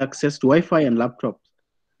free access to Wi-Fi and laptops.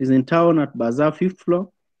 It's in town at Bazaar 5th floor.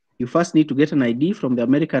 You first need to get an ID from the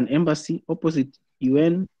American Embassy opposite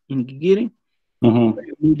UN in Gigiri. What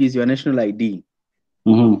you need is your national ID.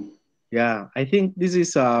 Yeah, I think this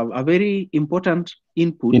is a very important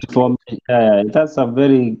input. That's a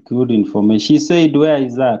very good information. She said, where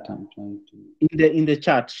is that? I'm trying to... In the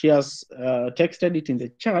chat. She has texted it in the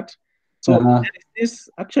chat. So there is this,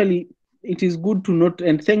 actually, it is good to note,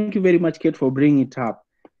 and thank you very much, Kate, for bringing it up.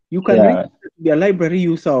 You can be a library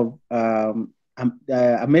user of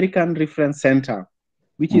the American Reference Center,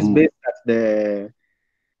 which is based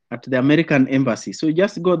at the American Embassy. So you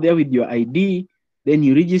just go there with your ID, then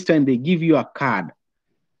you register and they give you a card.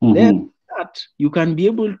 Then that you can be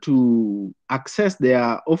able to access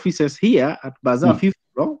their offices here at Bazaar 5th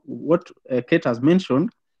floor, what Kate has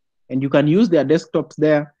mentioned, and you can use their desktops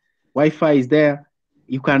there. Wi-Fi is there.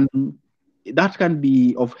 That can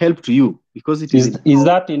be of help to you because it is. Is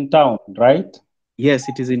that in town, right? Yes,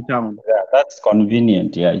 it is in town. Yeah, that's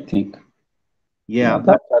convenient. Yeah, I think. Yeah,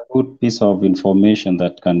 that's a good piece of information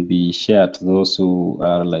that can be shared to those who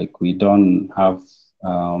are like, we don't have.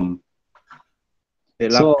 The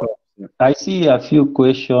laptop. So I see a few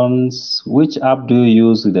questions. Which app do you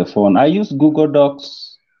use with the phone? I use Google Docs.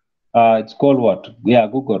 It's called what? Yeah,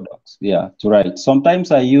 Google Docs. Yeah, to write. Sometimes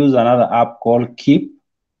I use another app called Keep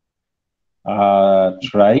to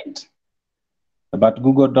write, but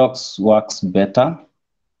Google Docs works better.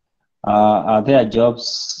 Are there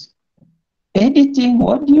jobs? Editing?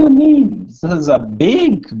 What do you mean? This is a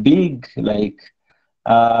big, like,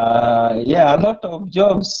 a lot of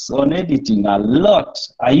jobs on editing, a lot.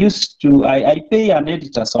 I pay an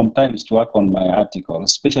editor sometimes to work on my article,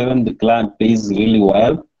 especially when the client pays really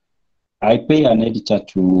well. I pay an editor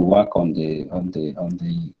to work on the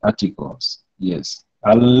articles. Yes,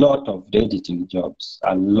 a lot of editing jobs,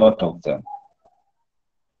 a lot of them.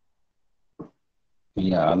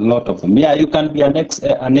 Yeah, a lot of them. Yeah, you can be an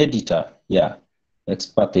editor. Yeah,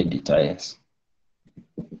 expert editor. Yes.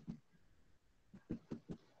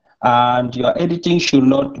 And your editing should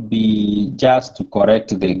not be just to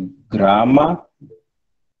correct the grammar.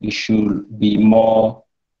 It should be more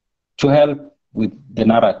to help with the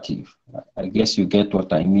narrative. I guess you get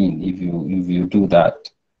what I mean if you do that.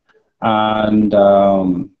 And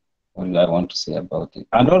what do I want to say about it?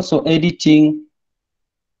 And also editing,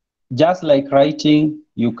 just like writing,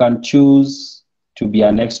 you can choose to be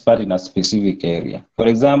an expert in a specific area. For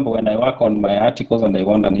example, when I work on my articles and I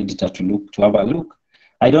want an editor to have a look,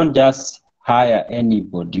 I don't just hire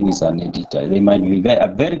anybody who is an editor. They might be a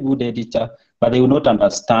very good editor, but they will not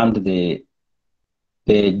understand the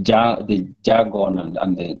jargon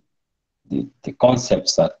and the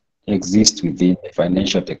concepts that exist within the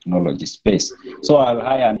financial technology space. So I'll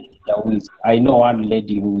hire I know one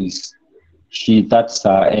lady who is, that's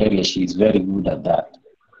her area. She's very good at that.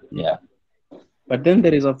 Yeah. But then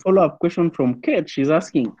there is a follow-up question from Kate. She's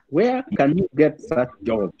asking, where can you get such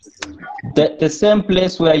jobs? The same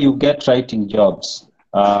place where you get writing jobs,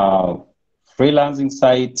 freelancing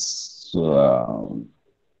sites, call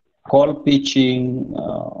pitching,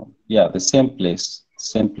 yeah, the same places.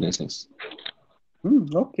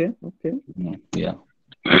 Okay. Yeah.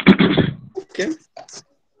 Okay.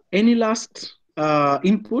 Any last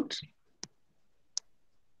input?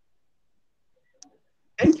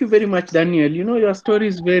 Thank you very much, Daniel. You know, your story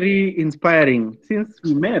is very inspiring since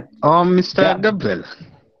we met. Mr. Gabriel.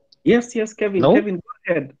 Yes, Kevin. No? Kevin, go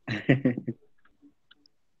ahead.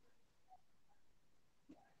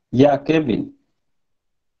 Yeah, Kevin.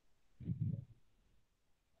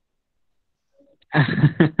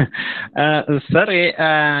 Sorry,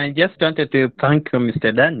 I just wanted to thank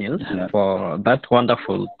Mr. Daniel for that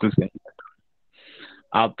wonderful presentation.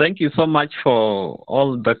 Thank you so much for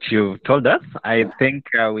all that you told us. I think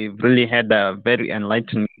we've really had a very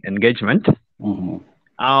enlightening engagement.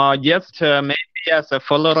 Just maybe as a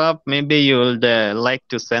follow-up, maybe you'd like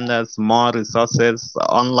to send us more resources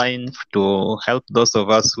online to help those of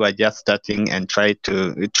us who are just starting and trying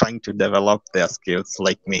to develop their skills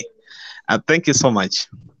like me. Thank you so much.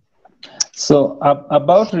 So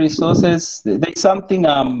about resources, there's something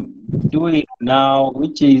I'm doing now,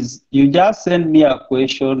 which is you just send me a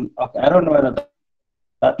question. Okay, I don't know whether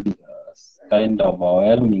that is kind of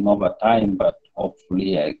overwhelming over time, but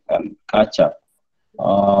hopefully I can catch up.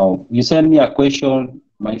 You send me a question,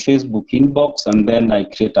 my Facebook inbox, and then I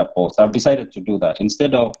create a post. I've decided to do that.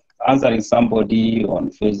 Instead of answering somebody on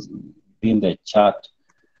Facebook in the chat,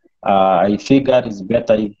 I figured it's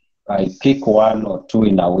better if I pick one or two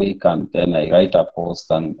in a week, and then I write a post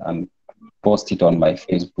and post it on my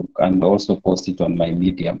Facebook, and also post it on my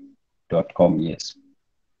medium.com. Yes.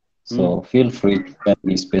 So feel free to send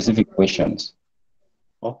me specific questions.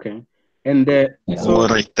 Okay. And so, all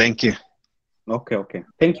right, thank you. Okay.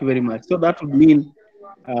 Thank you very much. So that would mean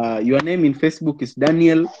your name in Facebook is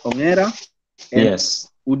Daniel Ong'era. Yes.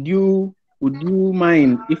 Would you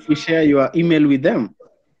mind if we share your email with them?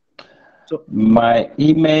 So my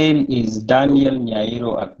email is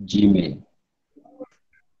danielnyairo@gmail.com.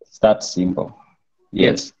 It's that simple.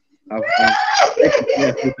 Yes.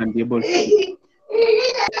 Yes, you can be able to.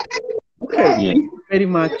 Okay. Thank you very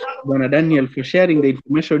much, Bwana Daniel, for sharing the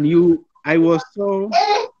information. I was so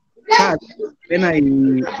touched when I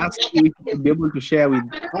asked you if you could be able to share with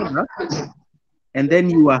others, and then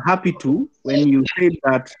you were happy to when you said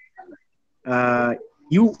that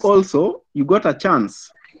you got a chance.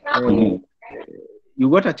 You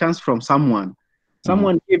got a chance from someone.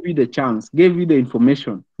 Someone gave you the chance, gave you the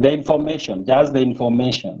information. Just the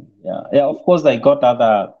information. Yeah. Of course, I got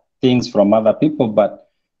other things from other people, but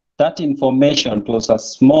that information was a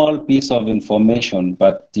small piece of information,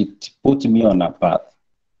 but it put me on a path.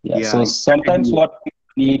 Yeah. So sometimes what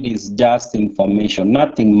people need is just information,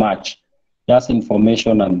 nothing much, just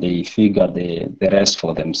information, and they figure the rest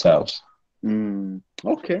for themselves.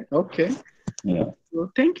 Okay. Yeah. So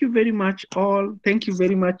thank you very much, all. Thank you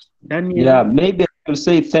very much, Daniel. Yeah, maybe I will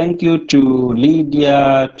say thank you to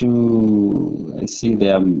Lydia, I see they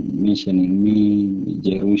are mentioning me,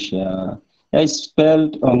 Jerusha. I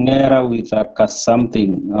spelled Ong'era with a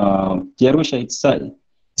something. Jerusha, it's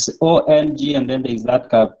O-N-G, and then there's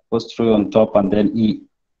that apostrophe on top, and then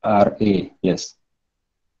E-R-A, yes.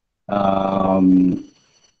 And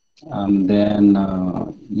then,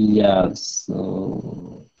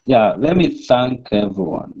 so, let me thank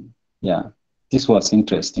everyone. Yeah, this was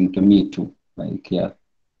interesting to me too. Yeah.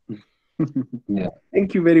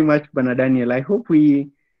 Thank you very much, Bwana Daniel. I hope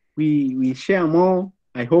we share more.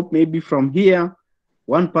 I hope maybe from here,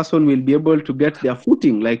 one person will be able to get their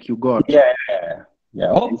footing like you got. Yeah.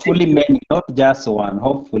 Hopefully many, not just one.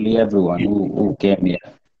 Hopefully everyone who came here.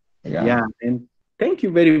 Yeah, and thank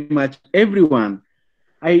you very much, everyone.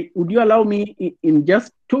 Would you allow me in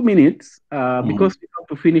just 2 minutes, because we have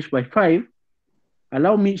to finish by 5,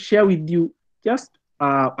 allow me share with you just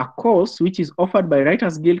a course which is offered by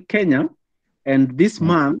Writers Guild Kenya. And this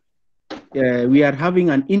month, we are having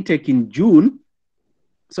an intake in June.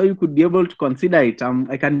 So you could be able to consider it.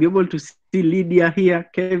 I can be able to see Lydia here,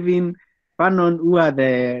 Kevin, Fanon, who are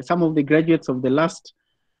some of the graduates of the last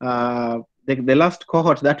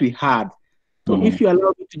cohort that we had. So if you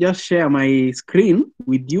allow me to just share my screen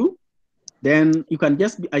with you, then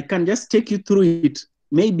I can just take you through it.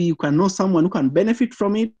 Maybe you can know someone who can benefit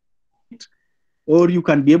from it, or you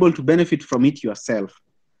can be able to benefit from it yourself.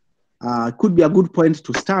 could be a good point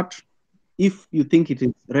to start if you think it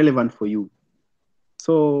is relevant for you.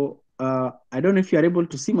 So I don't know if you are able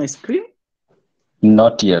to see my screen.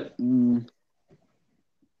 Not yet.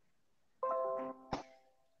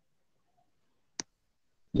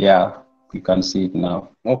 Yeah, you can see it now.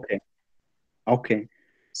 Okay. Okay.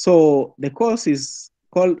 So the course is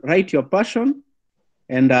called Write Your Passion,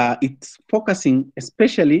 and it's focusing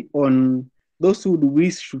especially on those who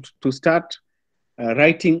wish to start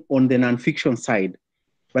writing on the nonfiction side.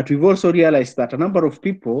 But we've also realized that a number of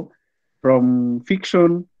people from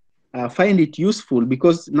fiction find it useful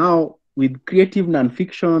because now with creative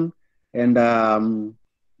nonfiction and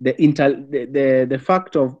the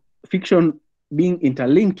fact of fiction being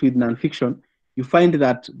interlinked with nonfiction, you find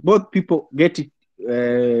that both people get it,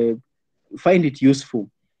 find it useful.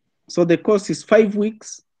 So the course is 5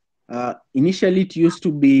 weeks. Initially, it used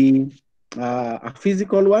to be a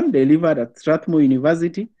physical one delivered at Strathmore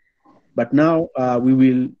University. But now we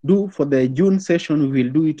will do, for the June session, we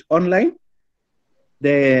will do it online.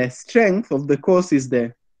 The strength of the course is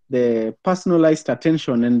the personalized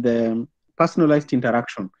attention and the personalized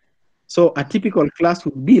interaction. So a typical class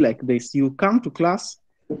would be like this. You come to class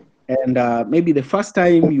and maybe the first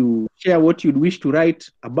time you share what you'd wish to write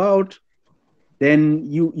about, then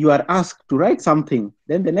you are asked to write something.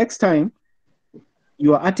 Then the next time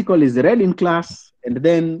your article is read in class, and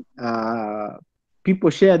then people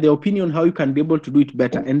share their opinion how you can be able to do it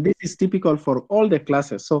better. And this is typical for all the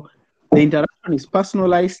classes. So the interaction is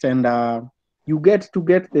personalized, and you get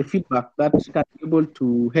the feedback that can be able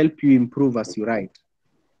to help you improve as you write.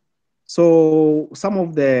 So some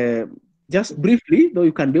of the, just briefly, though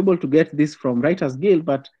you can be able to get this from Writers Guild,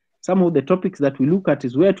 but some of the topics that we look at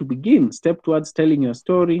is where to begin, step towards telling your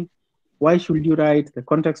story, why should you write, the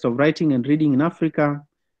context of writing and reading in Africa.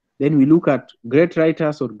 Then we look at great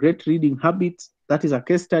writers or great reading habits. That is a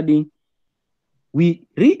case study. We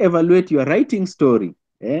re-evaluate your writing story,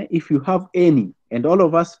 if you have any, and all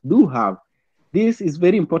of us do have. This is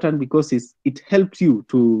very important because it helps you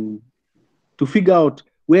to figure out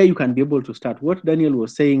where you can be able to start. What Daniel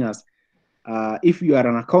was saying as, if you are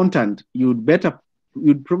an accountant, you'd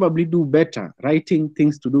probably do better writing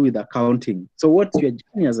things to do with accounting. So what's your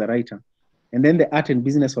journey as a writer? And then the art and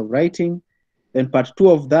business of writing. Then part 2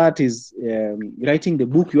 of that is writing the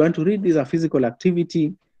book you want to read. This is a physical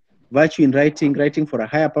activity, virtue in writing, writing for a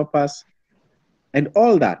higher purpose, and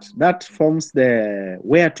all that. That forms the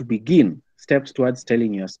where to begin, steps towards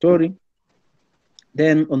telling your story.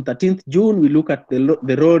 Then on 13th June, we look at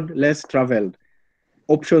the road less traveled,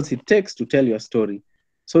 options it takes to tell your story.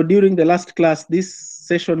 So during the last class, this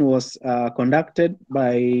session was conducted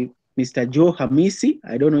by Mr. Joe Hamisi.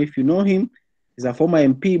 I don't know if you know him. He's a former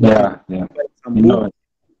MP, but some books.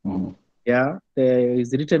 Yeah,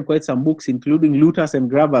 he's written quite some books, including Looters and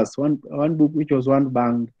Grabbers, one book which was one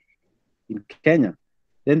banned in Kenya.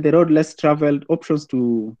 Then the road less traveled, options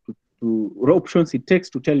options it takes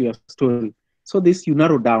to tell your story. So this you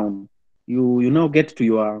narrow down. You now get to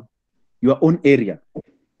your own area.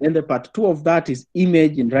 Then the part 2 of that is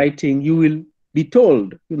image in writing. You will be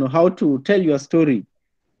told, how to tell your story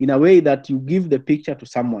in a way that you give the picture to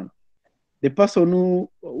someone. The person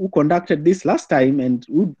who conducted this last time and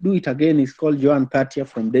who do it again is called Joan Thatia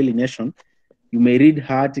from Daily Nation. You may read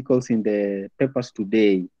her articles in the papers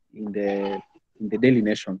today in the Daily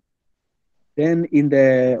Nation. Then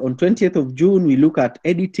on 20th of June, we look at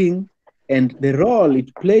editing and the role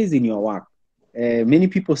it plays in your work. Many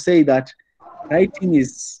people say that writing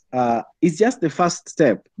is just the first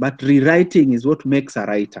step, but rewriting is what makes a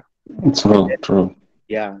writer. True.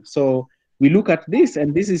 Yeah. So we look at this,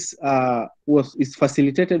 and this is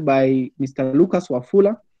facilitated by Mr. Lucas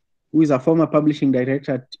Wafula, who is a former publishing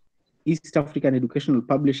director at East African Educational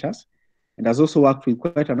Publishers, and has also worked with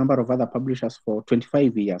quite a number of other publishers for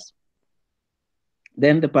 25 years.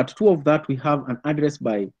 Then the part 2 of that, we have an address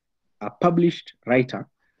by a published writer.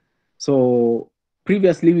 So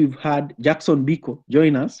previously, we've had Jackson Biko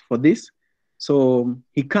join us for this. So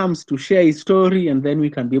he comes to share his story, and then we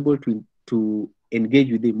can be able to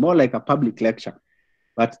engage with him, more like a public lecture,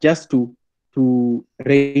 but just to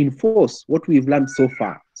reinforce what we've learned so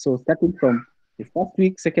far. So starting from the first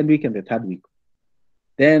week, second week, and the third week.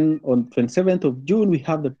 Then on 27th of June, we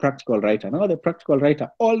have the practical writer. Now the practical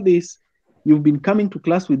writer, all this, you've been coming to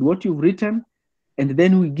class with what you've written, and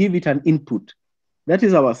then we give it an input. That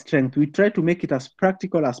is our strength. We try to make it as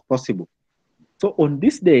practical as possible. So on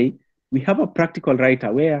this day, we have a practical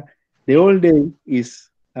writer where the whole day is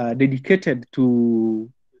dedicated to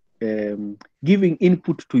giving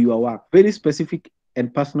input to your work, very specific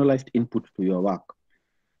and personalized input to your work.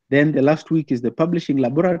 Then the last week is the publishing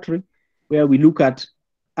laboratory, where we look at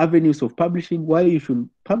avenues of publishing, why you should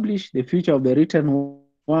publish, the future of the written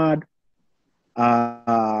word.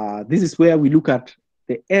 This is where we look at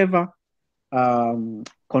the ever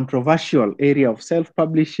controversial area of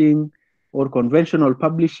self-publishing or conventional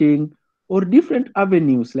publishing or different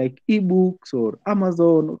avenues like ebooks or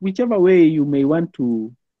Amazon, whichever way you may want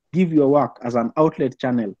to give your work as an outlet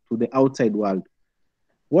channel to the outside world.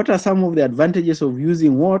 What are some of the advantages of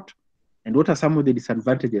using what, and what are some of the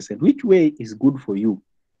disadvantages, and which way is good for you?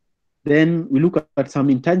 Then we look at some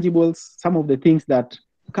intangibles, some of the things that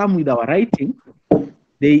come with our writing.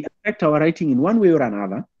 They affect our writing in one way or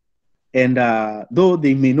another, and though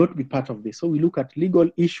they may not be part of this. So we look at legal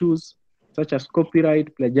issues such as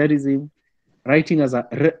copyright, plagiarism, writing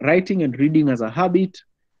and reading as a habit,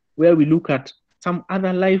 where we look at some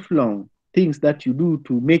other lifelong things that you do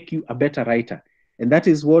to make you a better writer. And that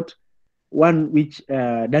is what one which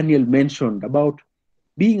Daniel mentioned about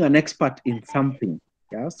being an expert in something.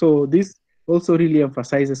 Yeah. So this also really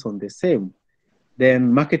emphasizes on the same.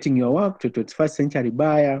 Then marketing your work to 21st century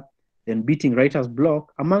buyer, then beating writer's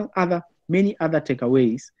block, among many other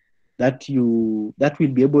takeaways that will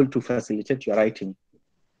be able to facilitate your writing.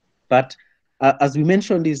 But as we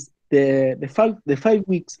mentioned, is the 5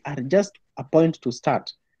 weeks are just a point to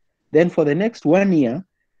start. Then for the next 1 year,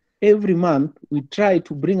 every month we try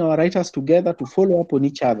to bring our writers together to follow up on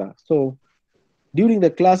each other. So during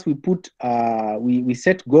the class, we we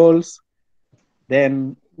set goals.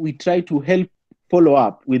 Then we try to help follow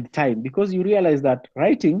up with time, because you realize that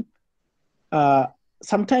writing,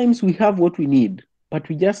 sometimes we have what we need, but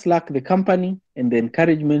we just lack the company and the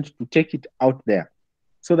encouragement to take it out there.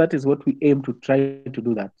 So that is what we aim to try to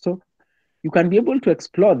do that. So you can be able to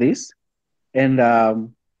explore this, and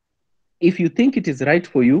if you think it is right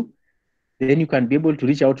for you, then you can be able to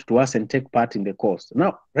reach out to us and take part in the course.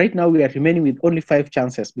 Now, right now we are remaining with only 5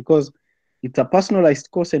 chances because it's a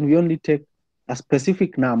personalized course and we only take a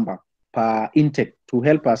specific number per intake to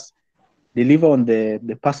help us deliver on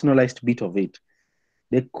the personalized bit of it.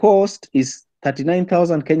 The cost is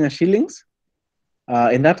 39,000 Kenya shillings,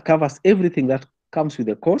 and that covers everything that comes with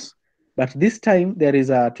the course. But this time there is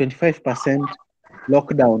a 25%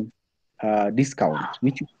 lockdown discount,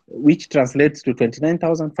 which translates to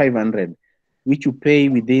 29,500, which you pay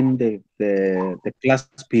within the class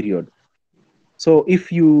period. So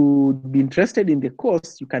if you'd be interested in the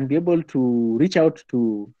course, you can be able to reach out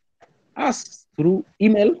to us through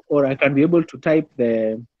email, or I can be able to type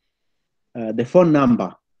the phone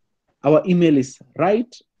number. Our email is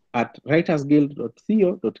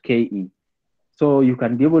writersguild.co.ke. So you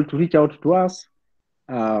can be able to reach out to us,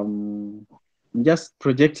 just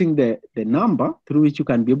projecting the number through which you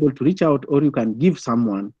can be able to reach out, or you can give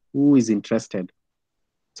someone who is interested.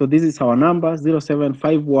 So this is our number,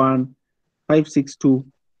 0751 562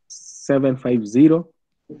 750.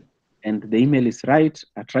 And the email is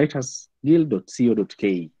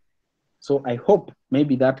writersguild.co.ke. So I hope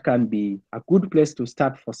maybe that can be a good place to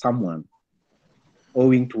start for someone,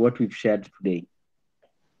 owing to what we've shared today.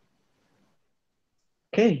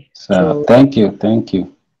 Okay. So thank you. Thank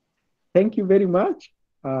you. Thank you very much,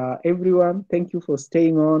 everyone. Thank you for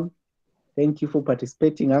staying on. Thank you for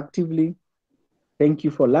participating actively. Thank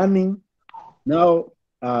you for learning. Now,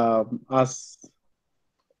 as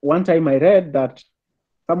one time I read that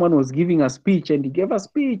someone was giving a speech, and he gave a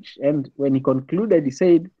speech, and when he concluded, he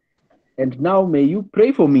said, "And now may you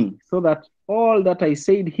pray for me so that all that I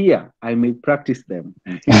said here, I may practice them."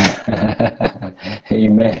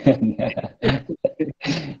 Amen.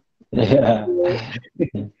 Yeah.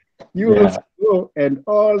 You also go, and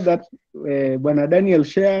all that Bwana Daniel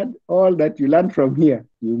shared, all that you learned from here,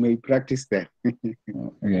 you may practice them.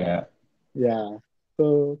 Yeah. Yeah.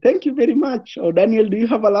 So thank you very much. Oh, Daniel, do you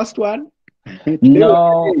have a last one?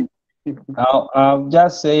 No, I'll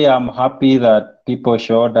just say I'm happy that people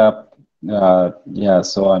showed up.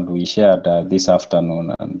 And we shared this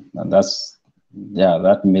afternoon, and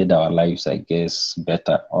that made our lives, I guess,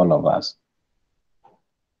 better, all of us.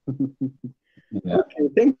 Yeah. Okay,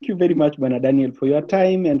 thank you very much, Bwana Daniel, for your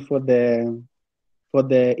time and for the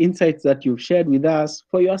insights that you've shared with us,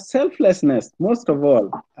 for your selflessness, most of all.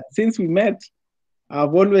 Since we met,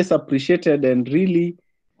 I've always appreciated and really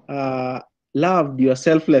loved your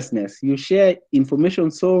selflessness. You share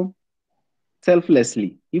information so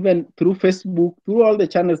selflessly, even through Facebook, through all the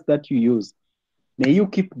channels that you use. May you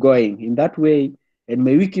keep going in that way, and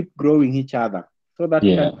may we keep growing each other so that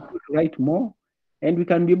we can write more and we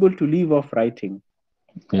can be able to live off writing.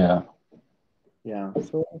 Yeah. Yeah.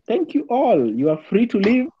 So thank you all. You are free to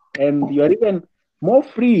leave, and you are even more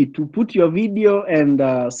free to put your video and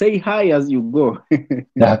say hi as you go.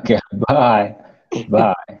 Okay. Bye.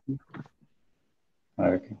 Bye.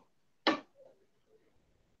 Okay.